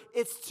rather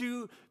it's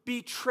to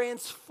be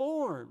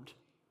transformed,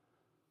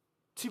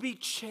 to be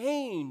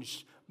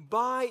changed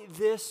by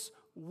this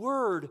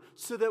Word,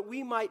 so that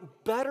we might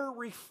better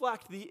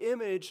reflect the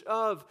image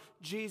of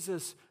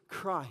Jesus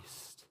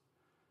Christ.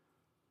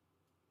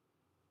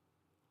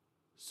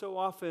 So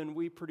often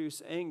we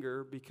produce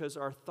anger because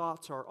our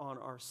thoughts are on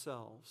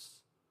ourselves.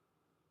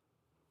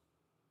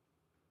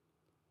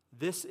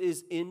 This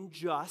is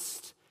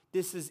unjust.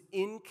 This is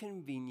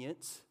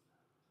inconvenient.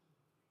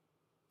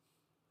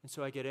 And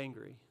so I get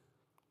angry.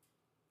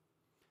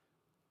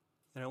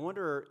 And I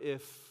wonder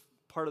if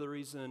part of the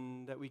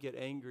reason that we get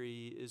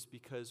angry is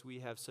because we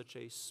have such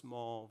a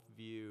small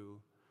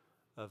view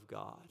of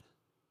God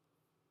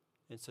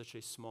and such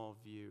a small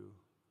view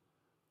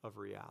of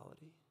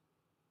reality.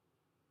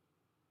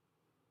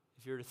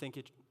 If you were to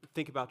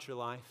think about your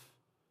life,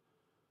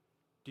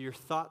 do your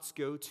thoughts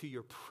go to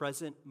your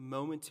present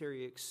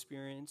momentary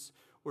experience,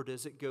 or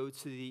does it go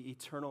to the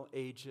eternal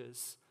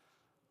ages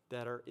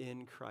that are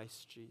in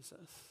Christ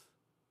Jesus?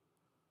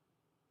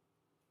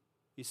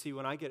 You see,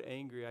 when I get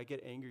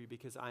angry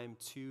because I am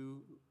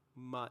too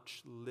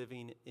much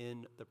living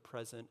in the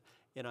present,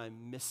 and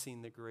I'm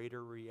missing the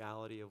greater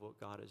reality of what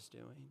God is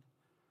doing.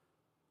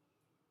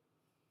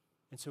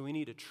 And so we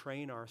need to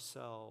train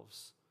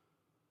ourselves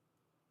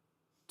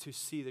to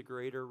see the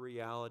greater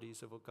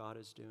realities of what God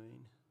is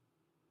doing.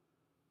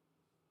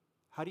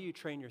 How do you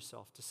train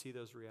yourself to see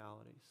those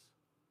realities?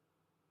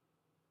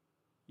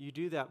 You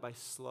do that by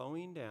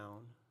slowing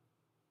down,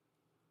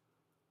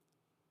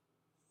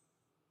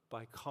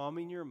 by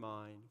calming your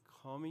mind,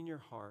 calming your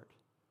heart,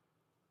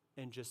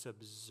 and just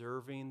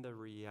observing the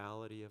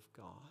reality of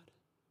God.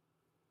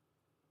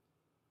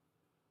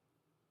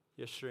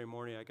 Yesterday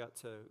morning, I got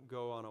to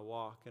go on a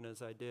walk, and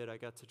as I did, I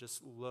got to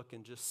just look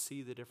and just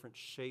see the different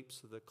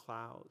shapes of the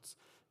clouds,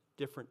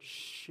 different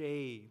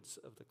shades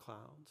of the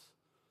clouds.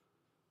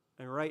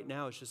 And right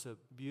now, it's just a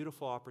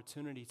beautiful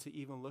opportunity to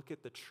even look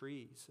at the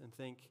trees and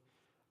think,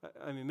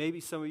 I mean,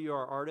 maybe some of you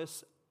are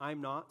artists.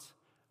 I'm not.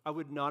 I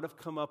would not have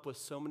come up with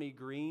so many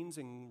greens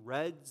and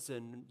reds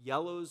and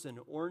yellows and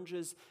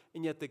oranges,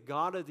 and yet the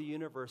God of the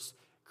universe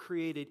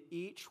created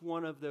each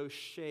one of those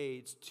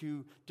shades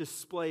to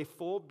display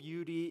full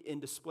beauty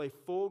and display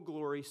full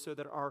glory so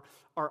that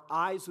our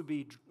eyes would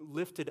be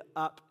lifted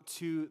up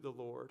to the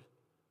Lord.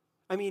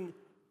 I mean,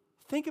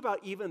 think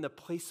about even the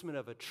placement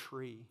of a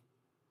tree.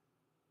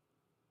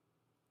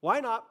 Why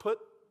not put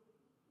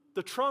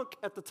the trunk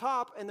at the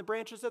top and the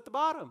branches at the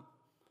bottom?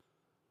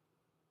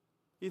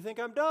 You think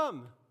I'm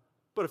dumb.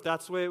 But if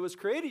that's the way it was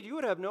created, you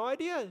would have no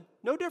idea,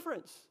 no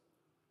difference.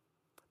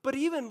 But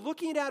even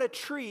looking at a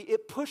tree,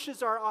 it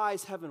pushes our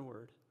eyes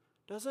heavenward,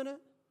 doesn't it?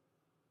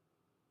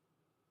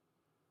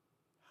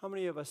 How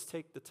many of us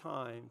take the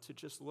time to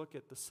just look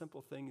at the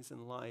simple things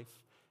in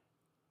life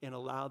and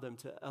allow them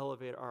to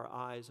elevate our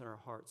eyes and our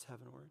hearts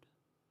heavenward?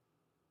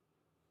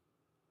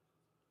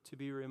 To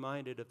be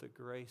reminded of the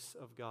grace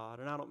of God.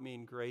 And I don't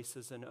mean grace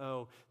as in,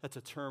 oh, that's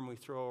a term we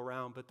throw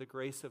around, but the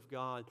grace of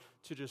God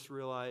to just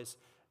realize,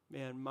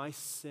 man, my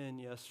sin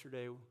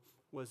yesterday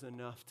was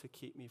enough to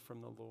keep me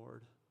from the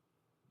Lord.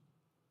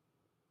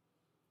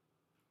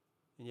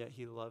 And yet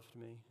He loved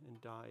me and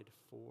died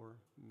for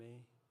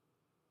me.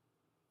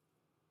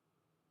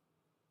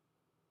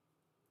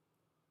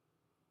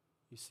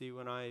 You see,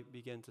 when I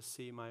begin to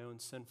see my own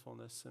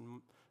sinfulness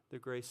and the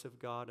grace of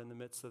God in the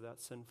midst of that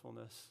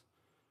sinfulness,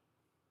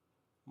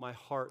 my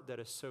heart that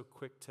is so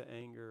quick to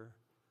anger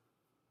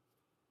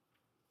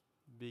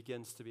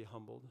begins to be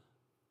humbled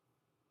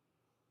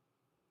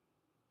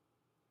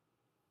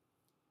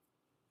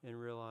and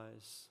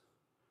realize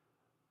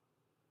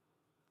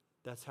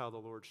that's how the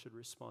Lord should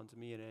respond to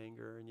me in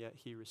anger, and yet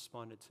He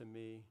responded to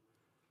me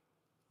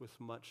with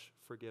much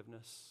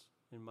forgiveness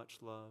and much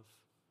love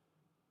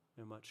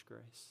and much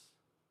grace.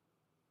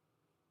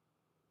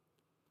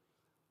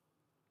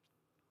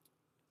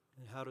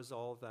 And how does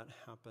all of that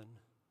happen?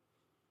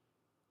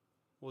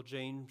 Well,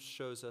 James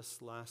shows us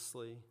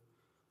lastly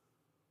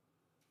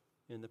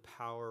in the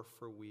power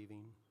for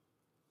weaving.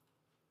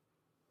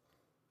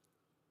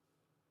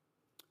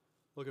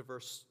 Look at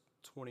verse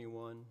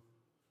 21,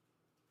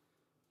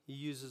 he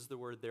uses the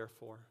word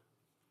therefore.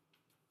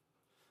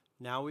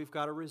 Now we've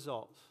got a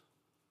result.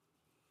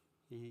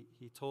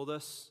 He told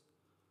us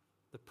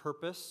the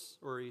purpose,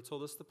 or he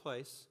told us the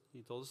place,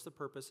 he told us the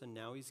purpose, and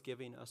now he's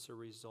giving us a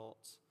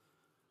result.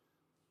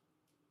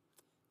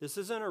 This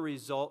isn't a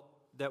result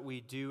that we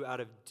do out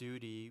of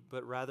duty,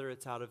 but rather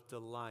it's out of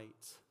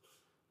delight,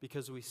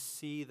 because we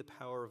see the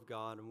power of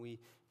God and we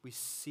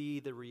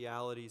see the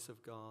realities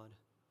of God.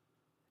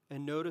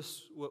 And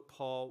notice what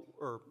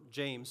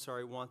James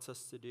wants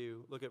us to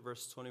do. Look at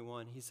verse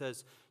 21. He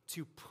says,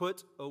 to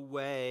put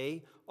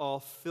away all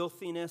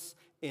filthiness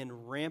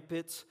and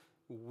rampant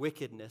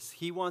wickedness.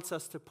 He wants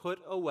us to put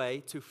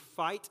away, to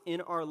fight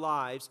in our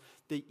lives,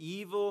 the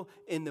evil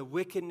and the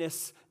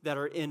wickedness that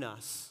are in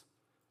us.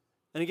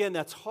 And again,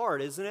 that's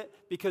hard, isn't it?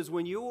 Because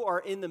when you are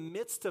in the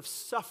midst of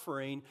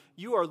suffering,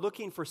 you are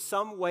looking for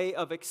some way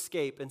of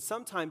escape. And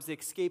sometimes the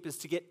escape is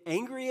to get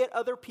angry at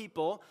other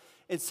people.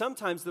 And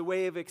sometimes the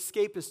way of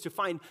escape is to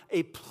find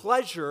a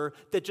pleasure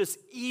that just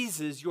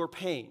eases your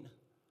pain.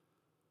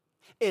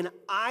 In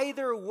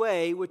either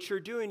way, what you're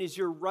doing is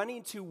you're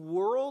running to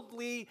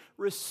worldly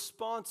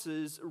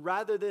responses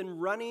rather than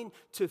running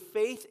to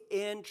faith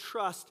and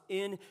trust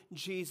in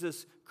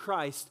Jesus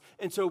Christ.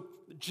 And so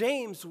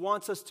James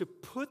wants us to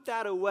put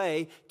that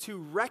away, to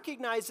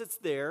recognize it's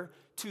there,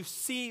 to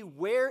see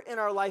where in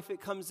our life it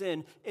comes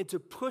in, and to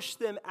push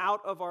them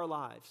out of our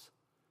lives.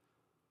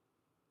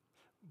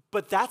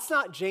 But that's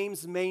not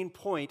James' main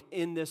point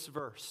in this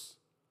verse.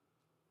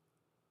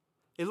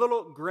 A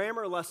little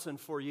grammar lesson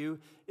for you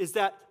is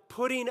that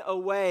putting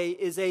away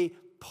is a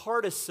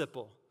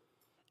participle.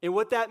 And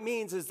what that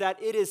means is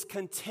that it is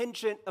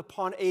contingent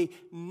upon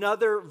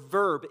another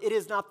verb. It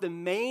is not the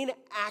main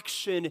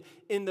action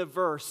in the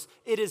verse.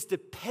 It is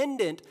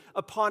dependent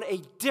upon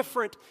a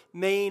different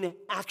main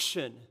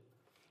action.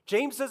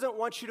 James doesn't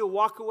want you to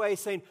walk away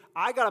saying,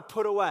 I got to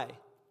put away.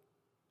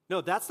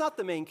 No, that's not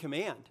the main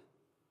command.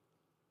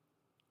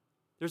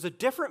 There's a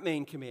different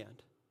main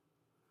command.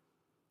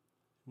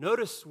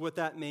 Notice what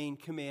that main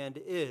command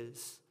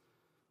is.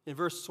 In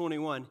verse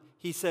 21,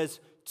 he says,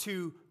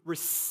 to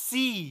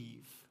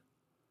receive.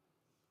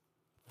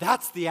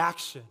 That's the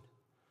action.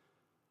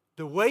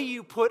 The way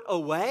you put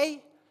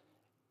away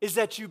is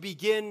that you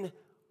begin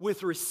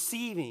with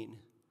receiving.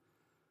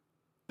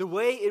 The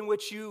way in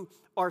which you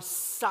are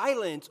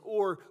silent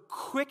or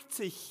quick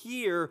to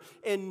hear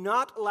and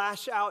not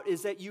lash out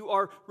is that you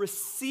are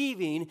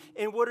receiving.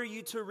 And what are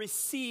you to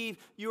receive?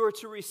 You are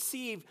to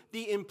receive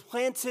the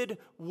implanted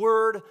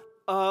word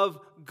of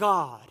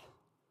God.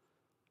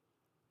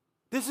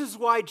 This is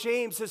why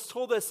James has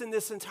told us in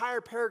this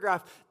entire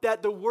paragraph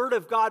that the Word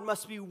of God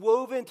must be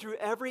woven through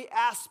every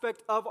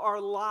aspect of our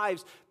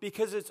lives,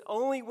 because it's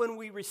only when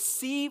we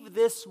receive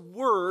this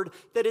Word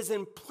that is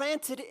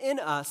implanted in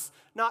us,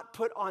 not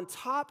put on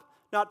top,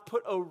 not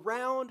put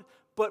around,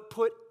 but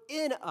put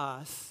in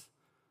us,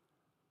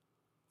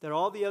 that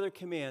all the other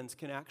commands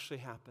can actually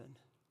happen.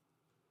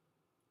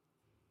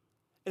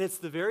 And it's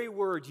the very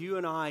word you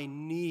and I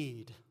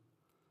need.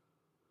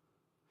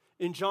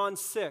 In John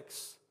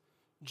 6,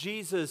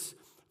 Jesus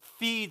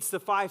feeds the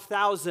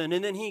 5,000,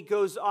 and then he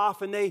goes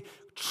off and they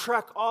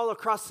trek all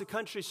across the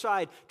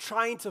countryside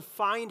trying to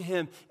find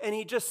him. And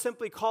he just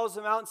simply calls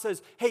them out and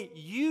says, hey,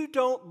 you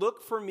don't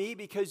look for me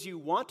because you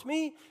want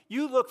me.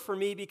 You look for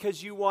me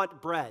because you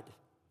want bread.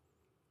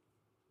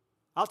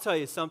 I'll tell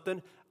you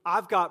something.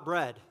 I've got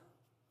bread.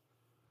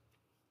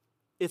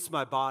 It's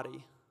my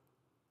body.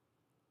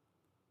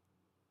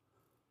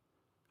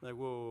 Like,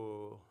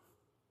 whoa.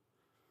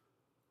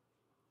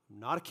 I'm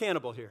not a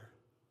cannibal here.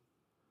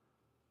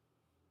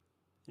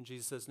 And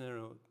Jesus says,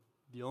 no.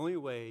 The only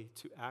way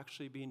to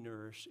actually be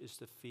nourished is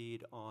to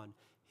feed on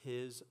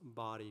his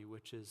body,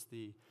 which is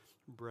the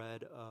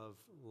bread of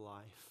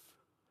life.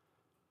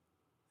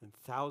 And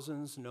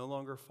thousands no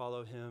longer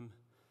follow him.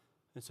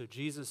 And so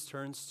Jesus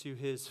turns to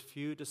his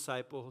few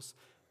disciples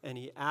and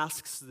he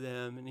asks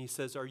them, and he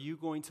says, are you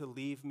going to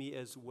leave me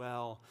as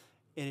well?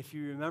 And if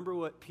you remember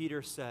what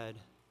Peter said,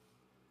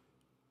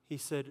 he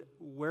said,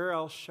 where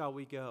else shall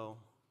we go?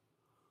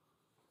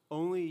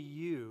 Only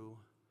you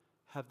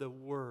have the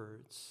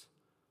words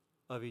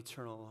of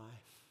eternal life.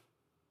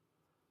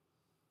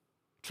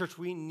 Church,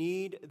 we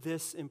need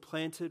this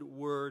implanted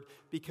word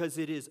because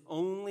it is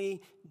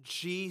only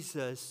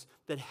Jesus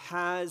that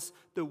has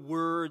the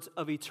words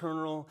of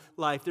eternal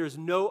life. There's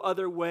no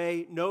other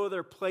way, no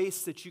other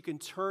place that you can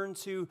turn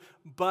to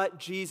but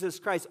Jesus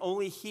Christ.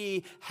 Only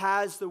he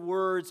has the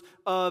words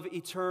of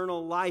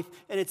eternal life.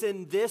 And it's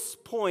in this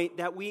point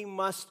that we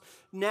must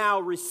now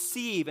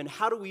receive. And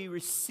how do we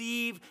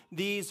receive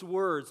these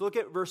words? Look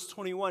at verse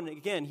 21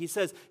 again. He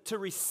says, to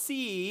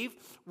receive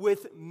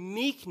with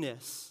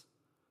meekness.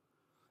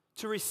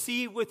 To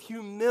receive with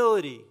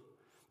humility.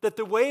 That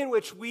the way in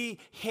which we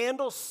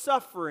handle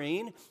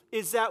suffering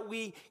is that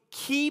we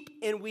keep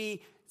and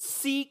we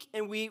seek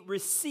and we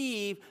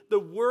receive the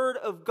Word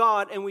of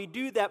God, and we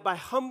do that by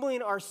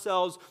humbling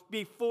ourselves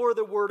before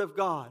the Word of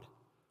God.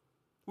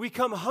 We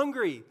come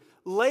hungry,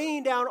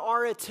 laying down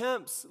our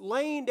attempts,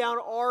 laying down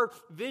our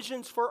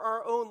visions for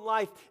our own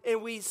life,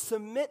 and we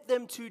submit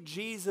them to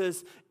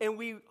Jesus, and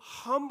we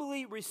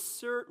humbly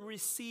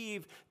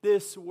receive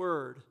this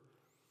word.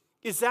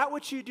 Is that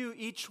what you do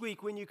each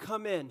week when you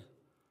come in?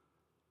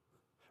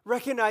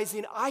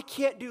 Recognizing I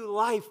can't do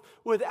life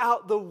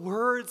without the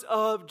words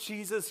of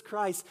Jesus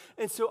Christ.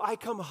 And so I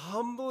come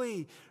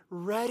humbly,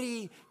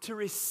 ready to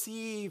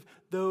receive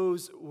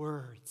those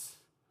words.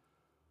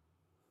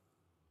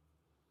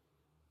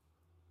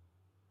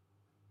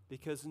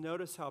 Because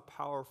notice how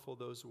powerful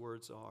those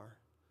words are.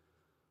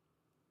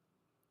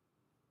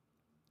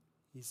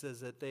 He says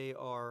that they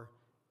are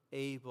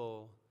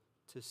able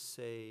to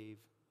save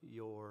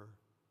your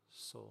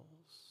souls.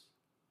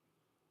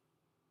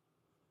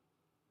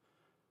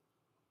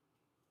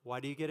 Why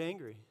do you get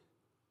angry?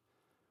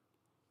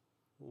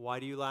 Why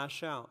do you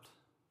lash out?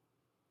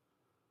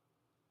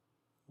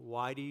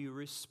 Why do you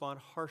respond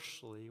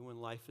harshly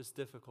when life is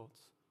difficult?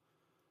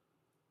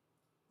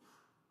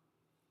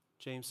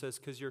 James says,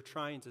 because you're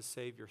trying to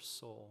save your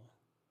soul.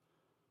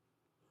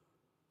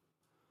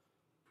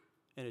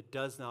 And it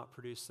does not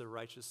produce the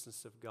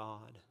righteousness of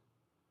God.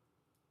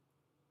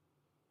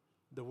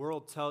 The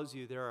world tells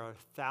you there are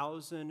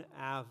 1,000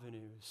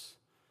 avenues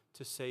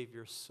to save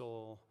your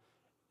soul.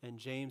 And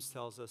James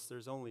tells us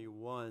there's only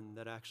one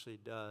that actually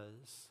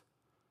does.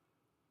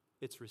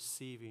 It's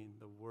receiving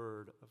the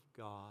Word of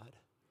God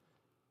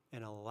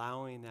and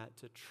allowing that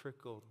to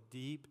trickle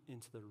deep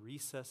into the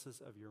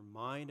recesses of your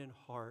mind and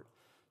heart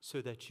so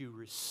that you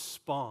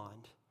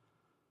respond,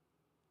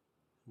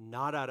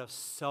 not out of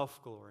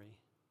self-glory,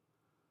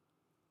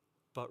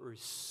 but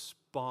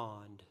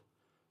respond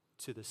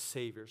to the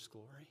Savior's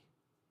glory.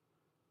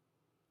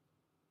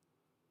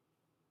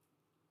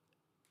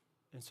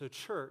 And so,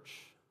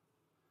 church,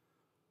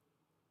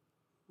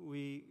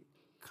 we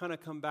kind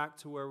of come back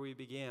to where we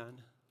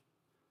began.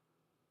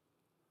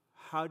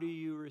 How do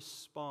you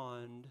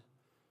respond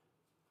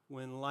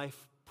when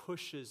life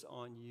pushes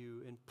on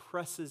you and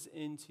presses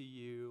into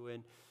you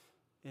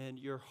and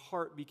your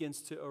heart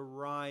begins to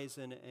arise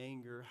in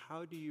anger?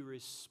 How do you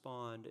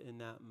respond in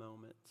that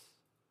moment?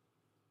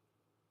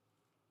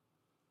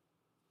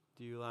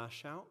 Do you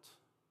lash out?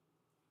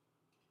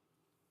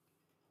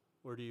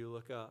 Or do you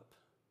look up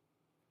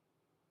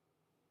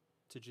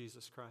to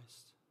Jesus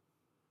Christ,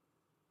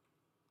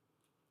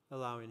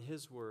 allowing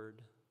His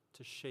word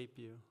to shape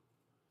you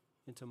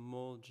and to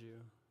mold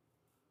you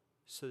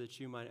so that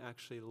you might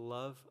actually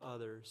love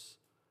others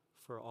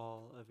for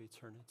all of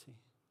eternity?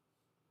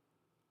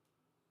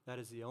 That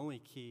is the only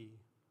key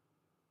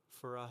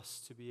for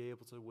us to be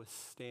able to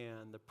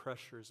withstand the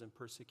pressures and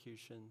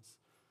persecutions,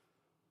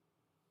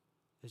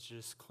 is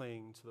just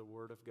cling to the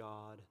Word of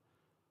God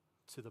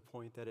to the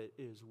point that it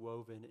is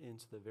woven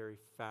into the very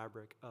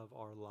fabric of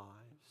our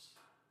lives.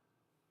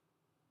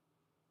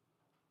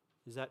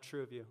 Is that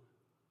true of you?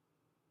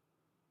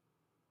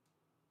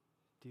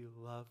 Do you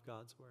love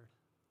God's Word?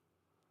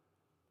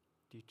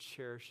 Do you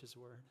cherish His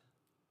Word?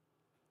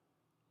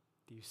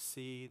 Do you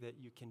see that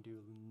you can do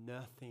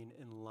nothing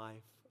in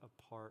life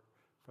apart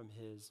from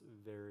His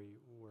very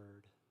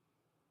Word?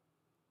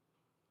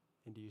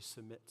 And do you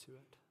submit to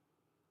it?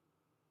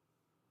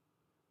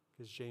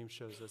 Because James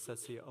shows us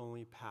that's the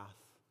only path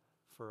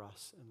for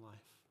us in life.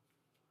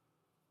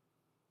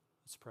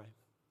 Let's pray.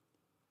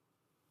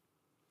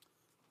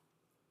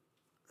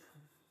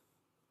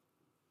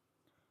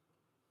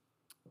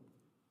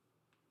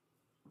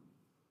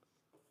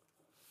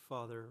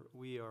 Father,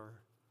 we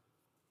are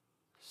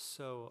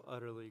so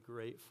utterly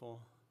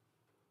grateful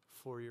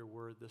for your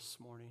word this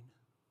morning.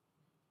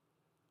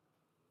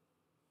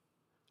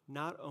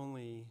 Not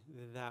only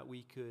that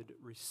we could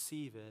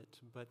receive it,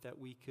 but that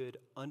we could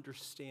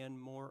understand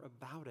more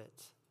about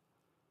it.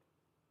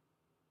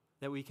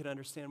 That we could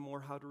understand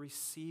more how to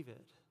receive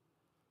it.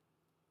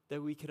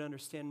 That we could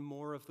understand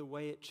more of the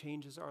way it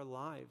changes our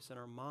lives and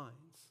our minds.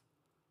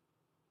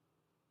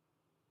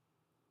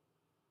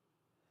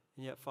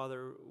 And yet,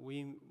 Father,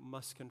 we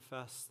must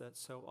confess that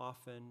so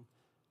often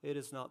it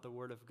is not the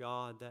Word of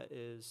God that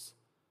is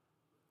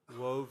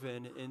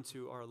woven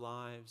into our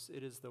lives.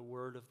 It is the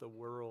word of the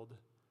world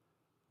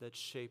that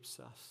shapes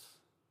us.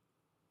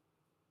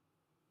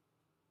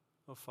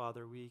 Oh,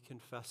 Father, we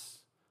confess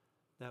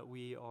that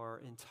we are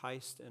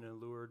enticed and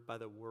allured by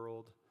the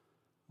world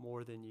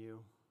more than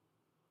you.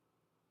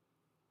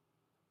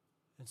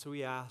 And so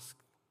we ask,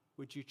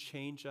 would you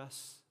change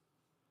us?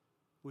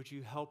 Would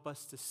you help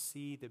us to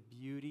see the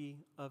beauty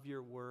of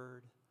your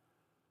word,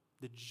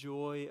 the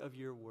joy of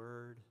your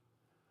word,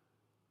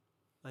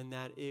 and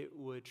that it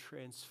would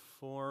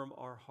transform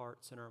our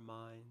hearts and our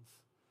minds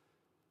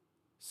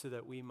so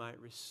that we might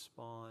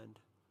respond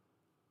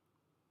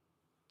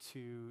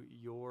to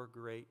your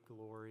great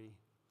glory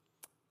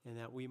and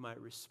that we might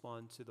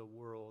respond to the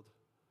world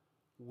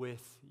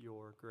with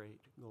your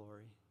great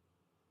glory.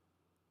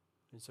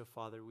 And so,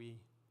 Father,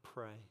 we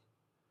pray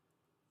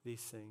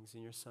these things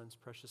in your Son's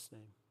precious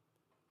name.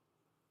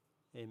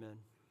 Amen.